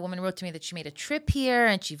Aliyah. A woman wrote to me that she made a trip here,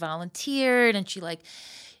 and she volunteered, and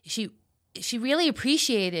she really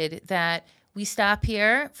appreciated that we stop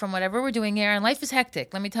here from whatever we're doing here, and life is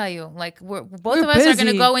hectic. Let me tell you, like both of us are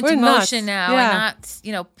going to go into motion now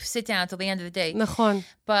and not, sit down till the end of the day. Nachon.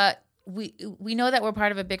 But we know that we're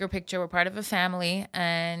part of a bigger picture. We're part of a family,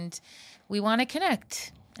 and we want to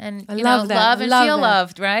connect and love and feel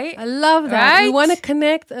loved, right? I love that. Right? We want to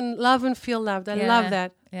connect and love and feel loved. I love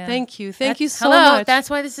that. Yeah. Thank you so hello. much. That's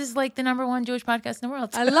why this is like the #1 Jewish podcast in the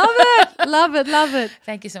world. I love it. Love it.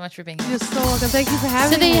 Thank you so much for being here. You're so welcome. Thank you for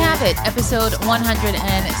having me. So there you have it, episode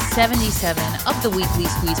 177 of the Weekly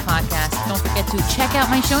Squeeze podcast. Don't forget to check out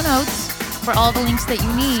my show notes for all the links that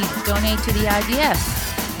you need. Donate to the IDF.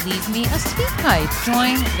 Leave me a speak pipe.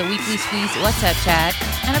 Join the Weekly Squeeze WhatsApp chat.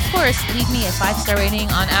 And of course, leave me a 5-star rating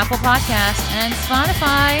on Apple Podcasts and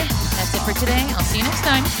Spotify. That's it for today. I'll see you next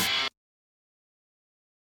time.